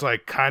where he's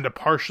like kind of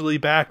partially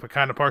back, but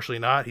kind of partially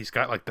not. He's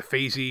got like the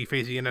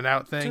phasey in and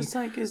out thing. Just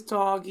like his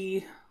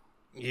doggy.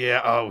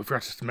 Yeah, oh, we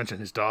forgot to mention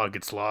his dog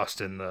gets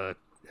lost in the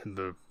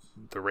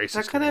racist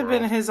That could have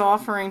been his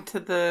offering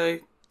to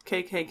the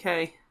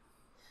KKK.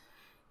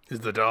 Is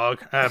the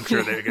dog? I'm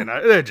sure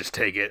they'd just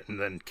take it and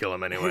then kill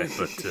him anyway.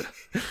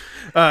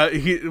 But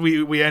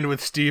we end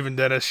with Steve and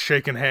Dennis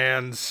shaking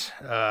hands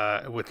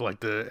with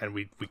and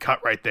we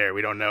cut right there.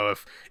 We don't know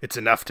if it's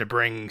enough to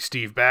bring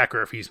Steve back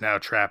or if he's now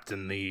trapped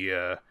in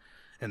the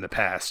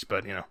past.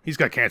 But he's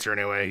got cancer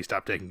anyway. He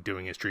stopped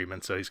doing his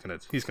treatment, so he's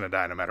gonna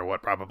die no matter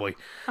what, probably.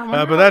 I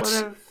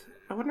wonder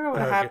what would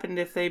have happened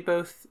if they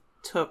both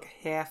took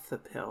half the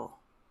pill.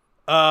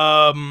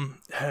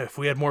 If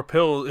we had more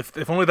pills,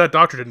 if only that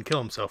doctor didn't kill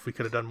himself, we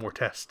could have done more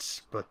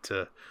tests. But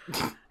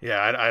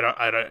yeah,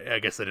 I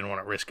guess they didn't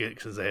want to risk it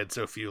because they had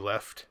so few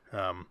left.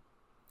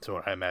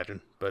 So I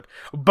imagine. But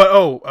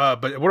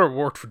it would have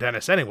worked for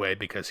Dennis anyway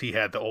because he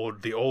had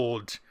the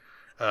old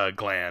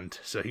gland,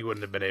 so he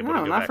wouldn't have been able to go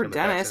back. No, not for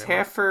Dennis.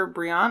 Half for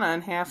Brianna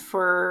and half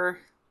for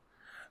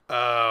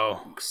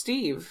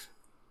Steve.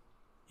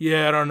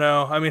 Yeah, I don't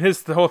know. I mean,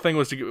 the whole thing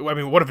was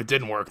what if it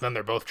didn't work? Then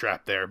they're both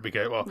trapped there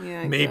because,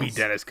 maybe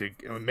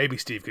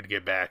Steve could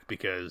get back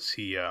because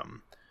he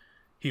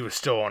was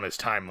still on his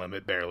time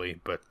limit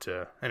barely. But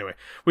anyway,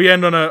 we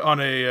end on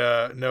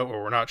a note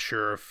where we're not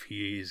sure if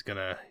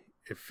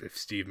if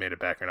Steve made it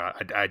back or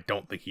not. I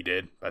don't think he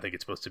did. I think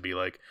it's supposed to be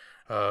like,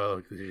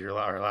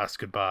 our last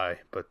goodbye.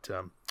 But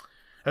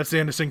that's the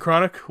end of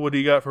Synchronic. What do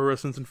you got for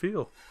Resonance and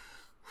Feel?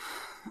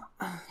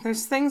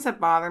 There's things that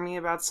bother me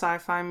about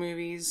sci-fi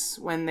movies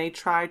when they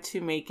try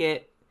to make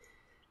the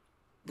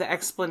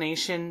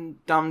explanation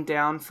dumbed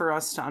down for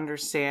us to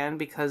understand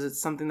because it's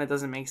something that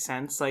doesn't make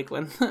sense. Like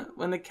when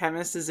the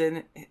chemist is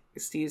in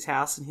Steve's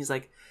house and he's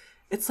like,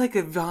 it's like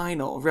a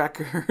vinyl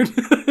record.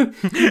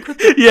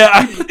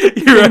 Yeah,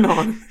 you're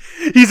right.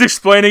 He's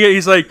explaining it.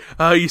 He's like,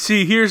 you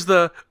see, here's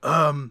the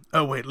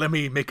oh wait, let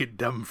me make it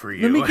dumb for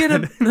you.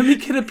 Let me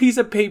get a piece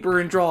of paper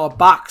and draw a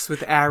box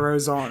with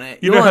arrows on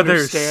it. You know how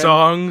there's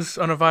songs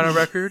on a vinyl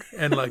record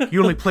and like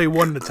you only play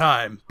one at a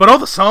time, but all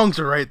the songs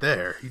are right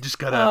there. You just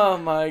gotta. Oh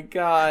my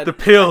god. The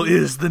pill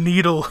is the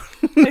needle.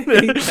 I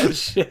hate that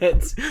shit.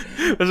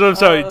 That's what I'm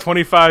saying.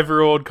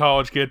 25-year-old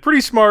college kid,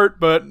 pretty smart,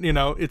 but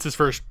it's his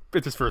first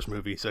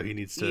movie, so he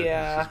needs to.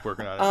 Yeah. He's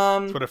working on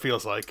it. That's what it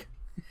feels like.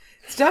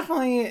 It's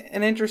definitely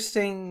an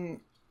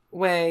interesting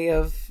way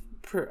of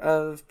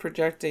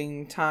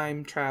projecting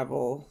time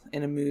travel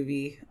in a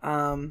movie.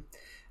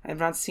 I've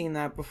not seen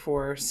that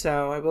before,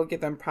 so I will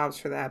give them props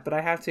for that. But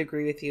I have to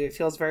agree with you; it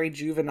feels very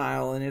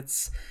juvenile in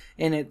its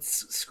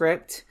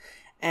script,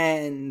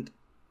 and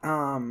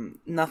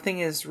nothing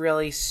is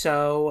really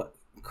so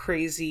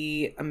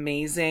crazy,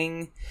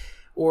 amazing,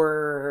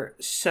 or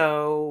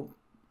so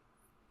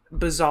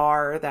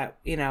bizarre that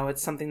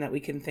it's something that we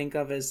can think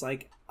of as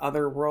like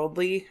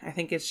otherworldly. I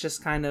think it's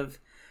just kind of,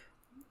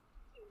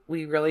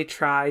 we really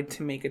tried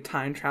to make a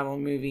time travel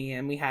movie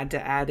and we had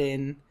to add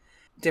in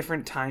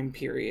different time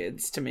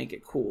periods to make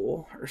it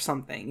cool or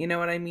something, you know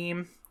what I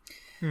mean?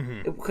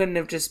 Mm-hmm. It couldn't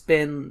have just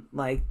been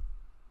like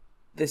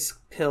this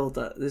pill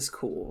this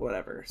cool,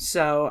 whatever.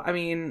 So I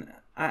mean,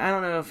 I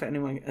don't know if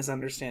anyone is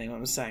understanding what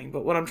I'm saying,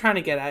 but what I'm trying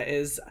to get at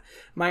is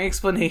my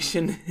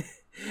explanation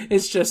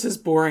is just as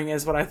boring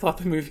as what I thought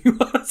the movie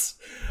was.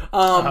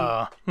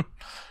 I'm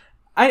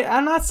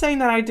not saying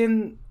that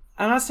I'm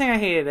not saying I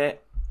hated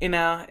it. You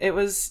know, it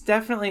was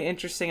definitely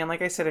interesting, and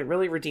like I said, it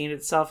really redeemed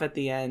itself at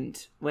the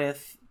end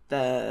with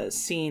the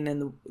scene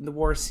and the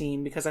war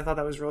scene, because I thought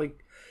that was really,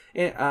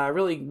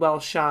 really well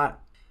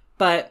shot.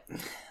 But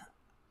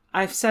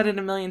I've said it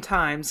a million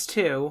times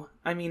too.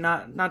 I mean,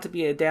 not to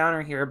be a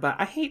downer here, but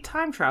I hate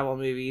time travel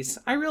movies.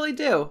 I really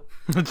do.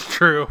 It's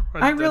true.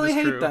 I really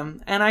hate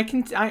them, and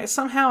I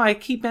somehow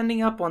keep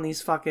ending up on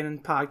these fucking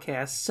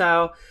podcasts.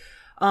 So,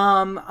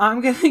 I'm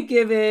gonna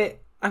give it.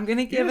 I'm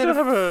gonna give it. You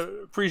have a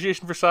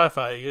appreciation for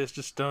sci-fi. You guys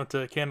just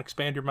can't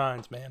expand your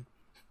minds, man.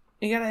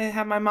 You gotta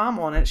have my mom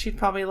on it. She'd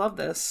probably love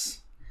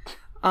this.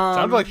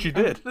 Sounds like she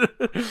did.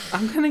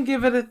 I'm gonna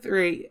give it a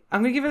 3.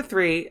 I'm gonna give it a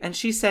 3, and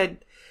she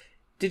said,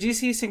 "Did you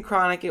see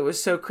Synchronic? It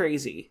was so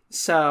crazy."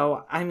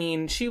 So, I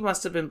mean, she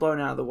must have been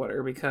blown out of the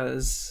water,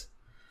 because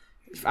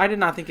I did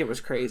not think it was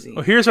crazy.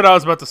 Well, here's what I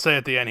was about to say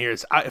at the end here.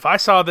 If I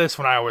saw this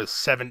when I was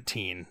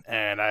 17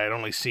 and I had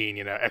only seen,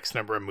 X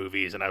number of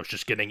movies and I was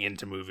just getting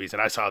into movies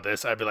and I saw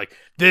this, I'd be like,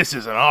 this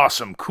is an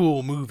awesome,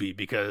 cool movie,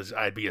 because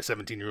I'd be a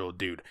 17-year-old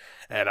dude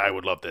and I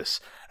would love this.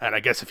 And I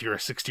guess if you're a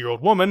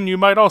 60-year-old woman, you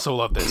might also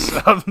love this.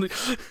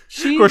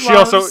 She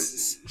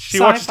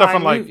watches stuff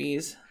on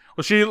movies.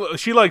 Well,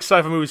 she likes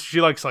sci-fi movies. She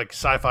likes like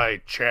Sci-Fi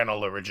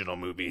Channel original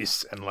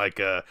movies and like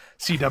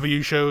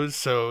CW shows.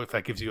 So if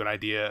that gives you an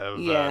idea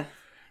of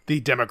the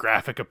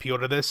demographic appeal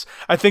to this,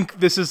 I think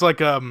this is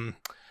like a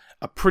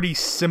pretty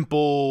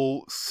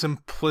simplistic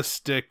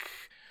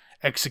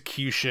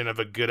execution of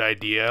a good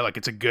idea. Like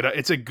it's a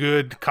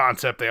good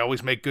concept. They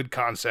always make good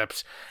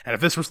concepts. And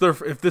if this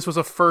was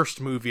a first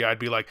movie, I'd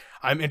be like,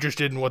 I'm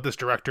interested in what this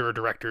director or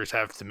directors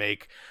have to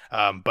make.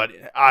 But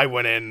I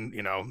went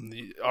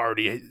in,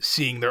 already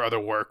seeing their other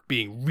work,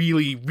 being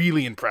really,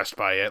 really impressed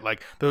by it.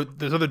 Like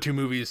those other 2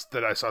 movies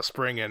that I saw,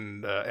 Spring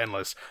and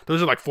Endless,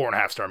 those are like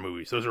 4.5-star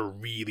movies. Those are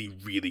really,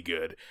 really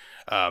good.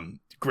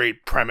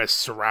 Great premise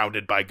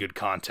surrounded by good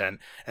content.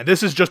 And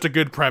this is just a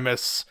good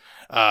premise.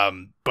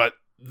 But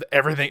the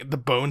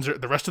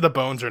rest of the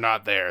bones are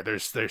not there.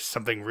 There's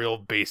something real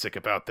basic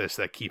about this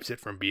that keeps it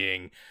from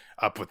being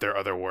up with their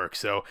other work.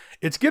 So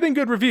it's getting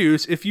good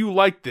reviews. If you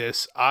like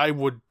this, I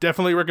would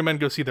definitely recommend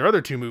go see their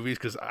other 2 movies,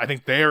 because I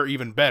think they are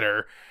even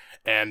better.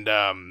 And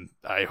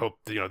I hope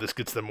this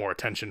gets them more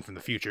attention from the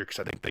future, because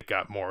I think they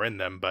got more in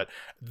them. But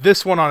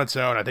this one on its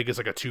own, I think is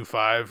like a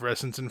 2.5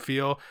 Essence and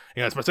Feel.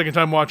 It's my second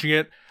time watching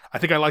it. I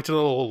think I liked it a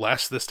little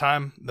less this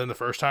time than the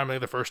first time. I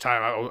think the first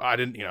time I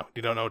didn't,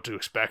 you don't know what to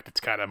expect.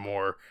 It's kind of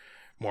more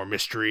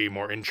mystery,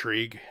 more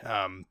intrigue.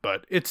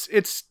 But it's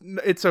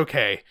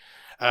okay.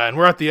 And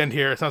we're at the end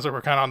here. It sounds like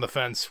we're kind of on the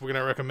fence. We're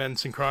gonna recommend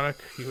Synchronic.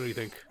 What do you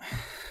think?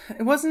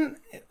 It wasn't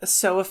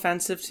so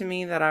offensive to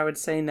me that I would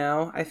say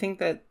no. I think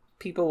that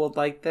people would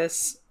like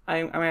this.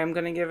 I'm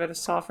gonna give it a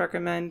soft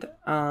recommend.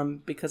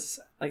 Because,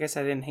 like I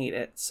said, I didn't hate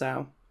it.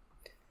 So.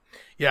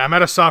 Yeah, I'm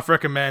at a soft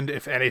recommend,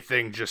 if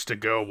anything, just to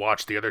go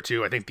watch the other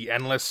 2. I think The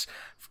Endless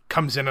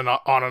comes in and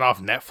on and off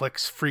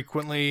Netflix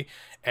frequently,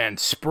 and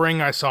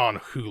Spring I saw on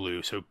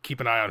Hulu, so keep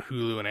an eye on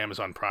Hulu and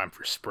Amazon Prime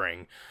for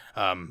Spring.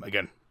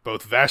 Again,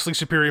 both vastly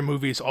superior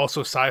movies,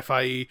 also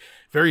sci-fi,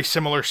 very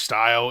similar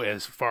style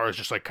as far as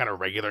just like kind of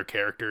regular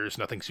characters,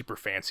 nothing super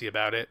fancy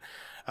about it.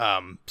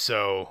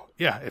 So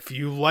yeah, if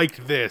you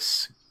liked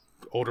this,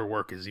 older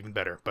work is even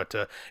better, but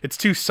it's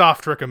 2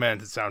 soft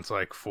recommends, it sounds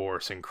like, for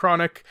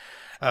Synchronic.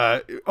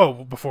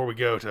 Before we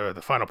go to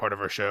the final part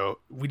of our show,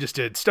 we just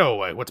did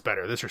Stowaway. What's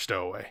better, this or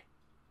Stowaway?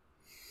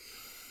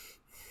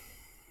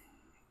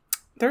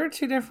 There are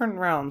 2 different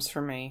realms for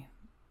me.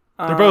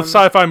 They're both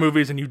sci-fi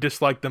movies, and you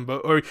dislike them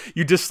both, or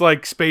you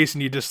dislike space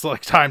and you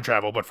dislike time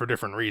travel, but for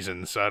different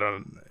reasons. So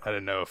I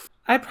don't know if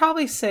I'd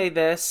probably say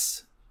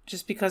this,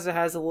 just because it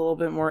has a little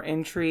bit more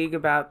intrigue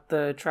about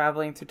the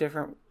traveling through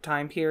different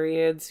time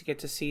periods. You get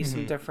to see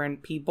some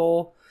different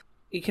people.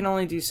 You can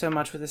only do so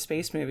much with a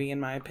space movie, in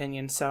my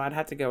opinion, so I'd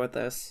have to go with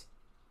this.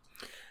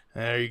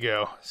 There you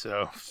go.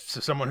 So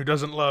someone who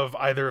doesn't love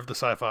either of the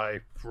sci-fi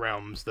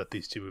realms that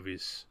these 2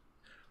 movies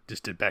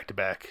just did back to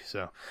back.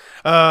 So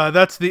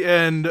that's the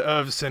end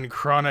of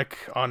Synchronic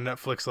on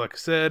Netflix, like I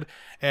said.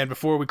 And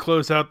before we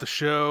close out the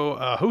show,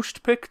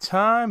 host pick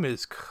time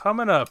is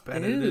coming up,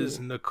 and It is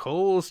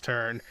Nicole's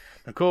turn.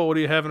 Nicole, what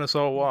are you having us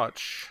all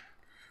watch?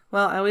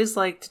 Well, I always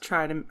like to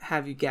try to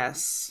have you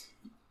guess.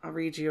 I'll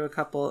read you a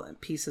couple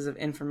pieces of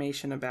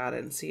information about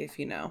it and see if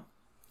you know.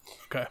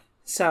 Okay.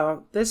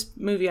 So this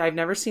movie, I've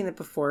never seen it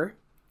before.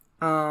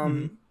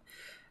 I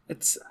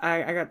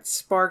got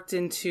sparked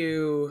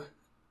into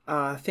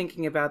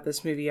thinking about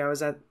this movie. I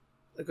was at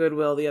the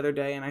Goodwill the other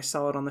day and I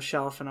saw it on the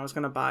shelf and I was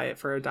going to buy it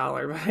for $1,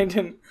 but I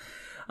didn't.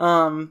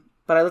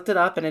 But I looked it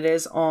up and it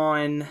is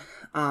on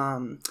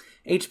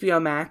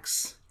HBO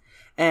Max,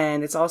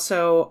 and it's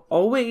also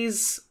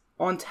always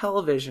on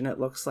television, it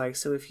looks like.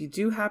 So if you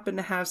do happen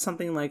to have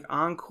something like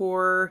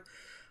Encore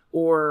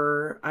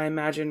or I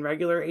imagine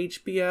regular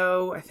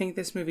HBO, I think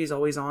this movie's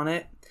always on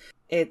it.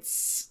 Did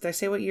I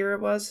say what year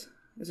it was?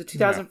 It was a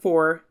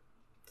 2004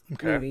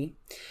 movie.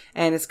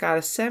 And it's got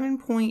a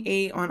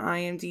 7.8 on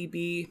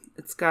IMDb.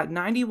 It's got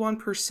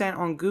 91%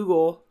 on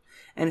Google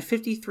and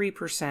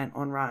 53%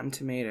 on Rotten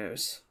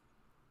Tomatoes.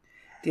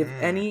 Do you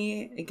have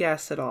any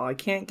guess at all? I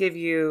can't give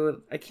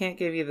you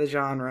the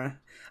genre.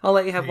 I'll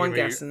let you have one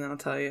guess and then I'll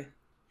tell you.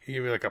 Can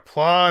you give me like a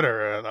plot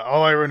or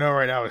all I know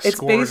right now is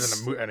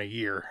scores and a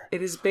year.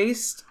 It is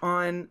based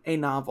on a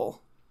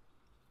novel.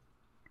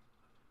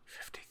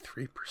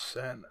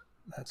 53%.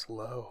 That's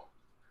low.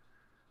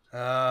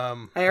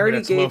 I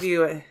already gave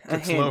you a hint.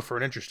 It's low for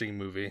an interesting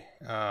movie.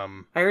 I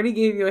already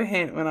gave you a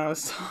hint when I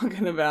was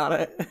talking about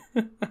it.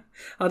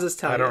 I'll just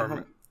tell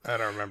you. I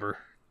don't remember.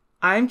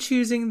 I'm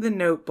choosing The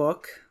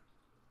Notebook.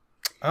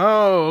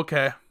 Oh,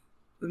 okay.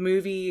 The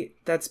movie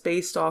that's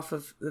based off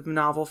of the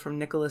novel from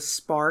Nicholas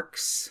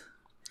Sparks.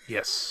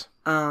 Yes.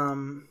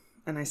 And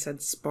I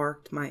said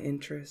sparked my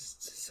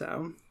interest,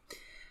 so.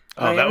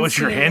 Oh, that was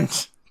your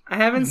hint? I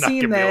haven't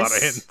seen this. A lot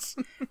of hints.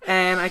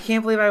 And I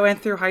can't believe I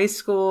went through high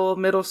school,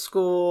 middle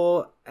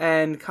school,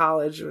 and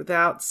college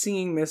without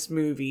seeing this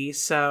movie,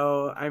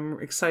 so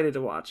I'm excited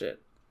to watch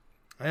it.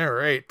 All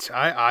right.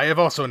 I have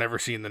also never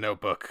seen The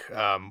Notebook,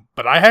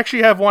 but I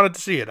actually have wanted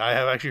to see it. I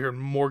have actually heard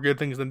more good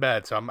things than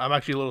bad, so I'm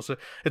actually a little...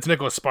 It's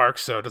Nicholas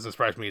Sparks, so it doesn't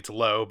surprise me it's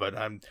low, but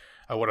I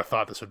would have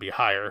thought this would be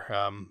higher.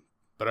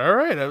 But all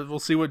right, we'll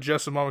see what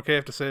Jess and Mama K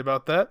have to say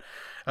about that.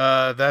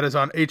 That is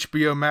on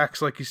HBO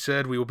Max, like you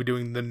said. We will be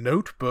doing The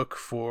Notebook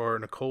for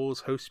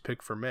Nicole's host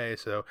pick for May,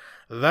 so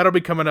that'll be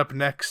coming up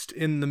next.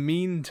 In the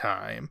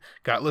meantime,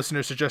 got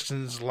listener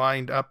suggestions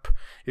lined up.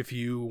 If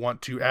you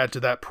want to add to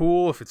that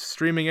pool, if it's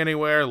streaming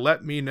anywhere,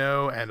 let me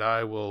know, and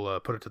I will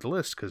put it to the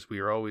list, because we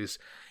are always,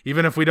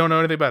 even if we don't know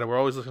anything about it, we're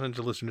always listening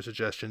to listener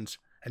suggestions,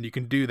 and you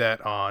can do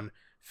that on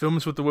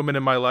Films with the Women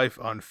in My Life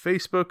on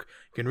Facebook.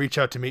 You can reach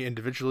out to me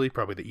individually,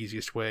 probably the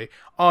easiest way.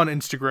 On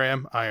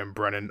Instagram, I am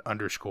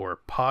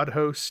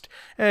Brennan_podhost.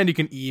 And you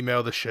can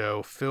email the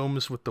show,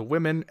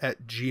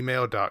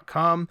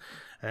 filmswiththewomen@gmail.com.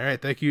 All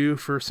right, thank you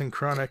for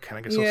Synchronic. And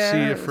I guess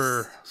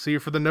I'll see you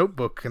for The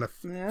Notebook in a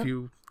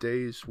few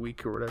days,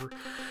 week, or whatever.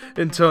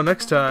 Until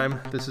next time,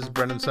 this is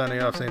Brennan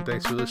signing off, saying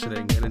thanks for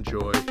listening and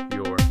enjoy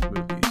your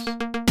movies.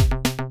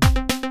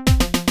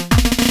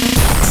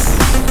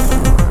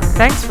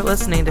 Thanks for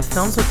listening to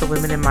Films with the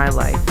Women in My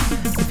Life.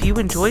 If you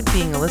enjoyed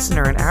being a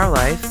listener in our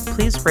life,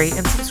 please rate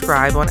and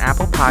subscribe on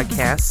Apple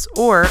Podcasts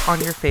or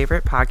on your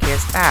favorite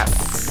podcast app.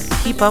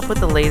 Keep up with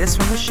the latest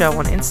from the show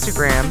on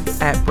Instagram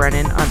at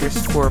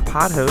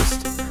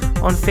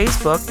Brennan_podhost, on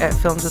Facebook at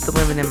Films with the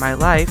Women in My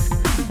Life,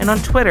 and on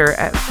Twitter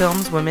at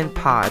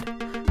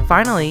FilmsWomenPod.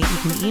 Finally, you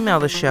can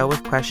email the show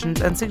with questions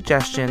and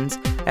suggestions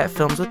at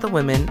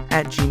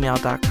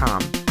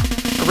filmswiththewomen@gmail.com.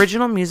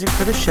 Original music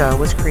for the show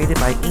was created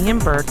by Ian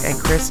Burke and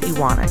Chris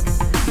Iwanek.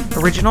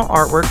 Original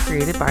artwork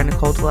created by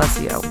Nicole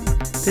D'Alessio.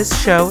 This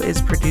show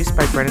is produced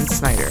by Brennan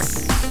Snyder.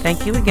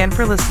 Thank you again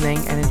for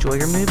listening and enjoy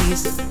your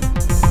movies.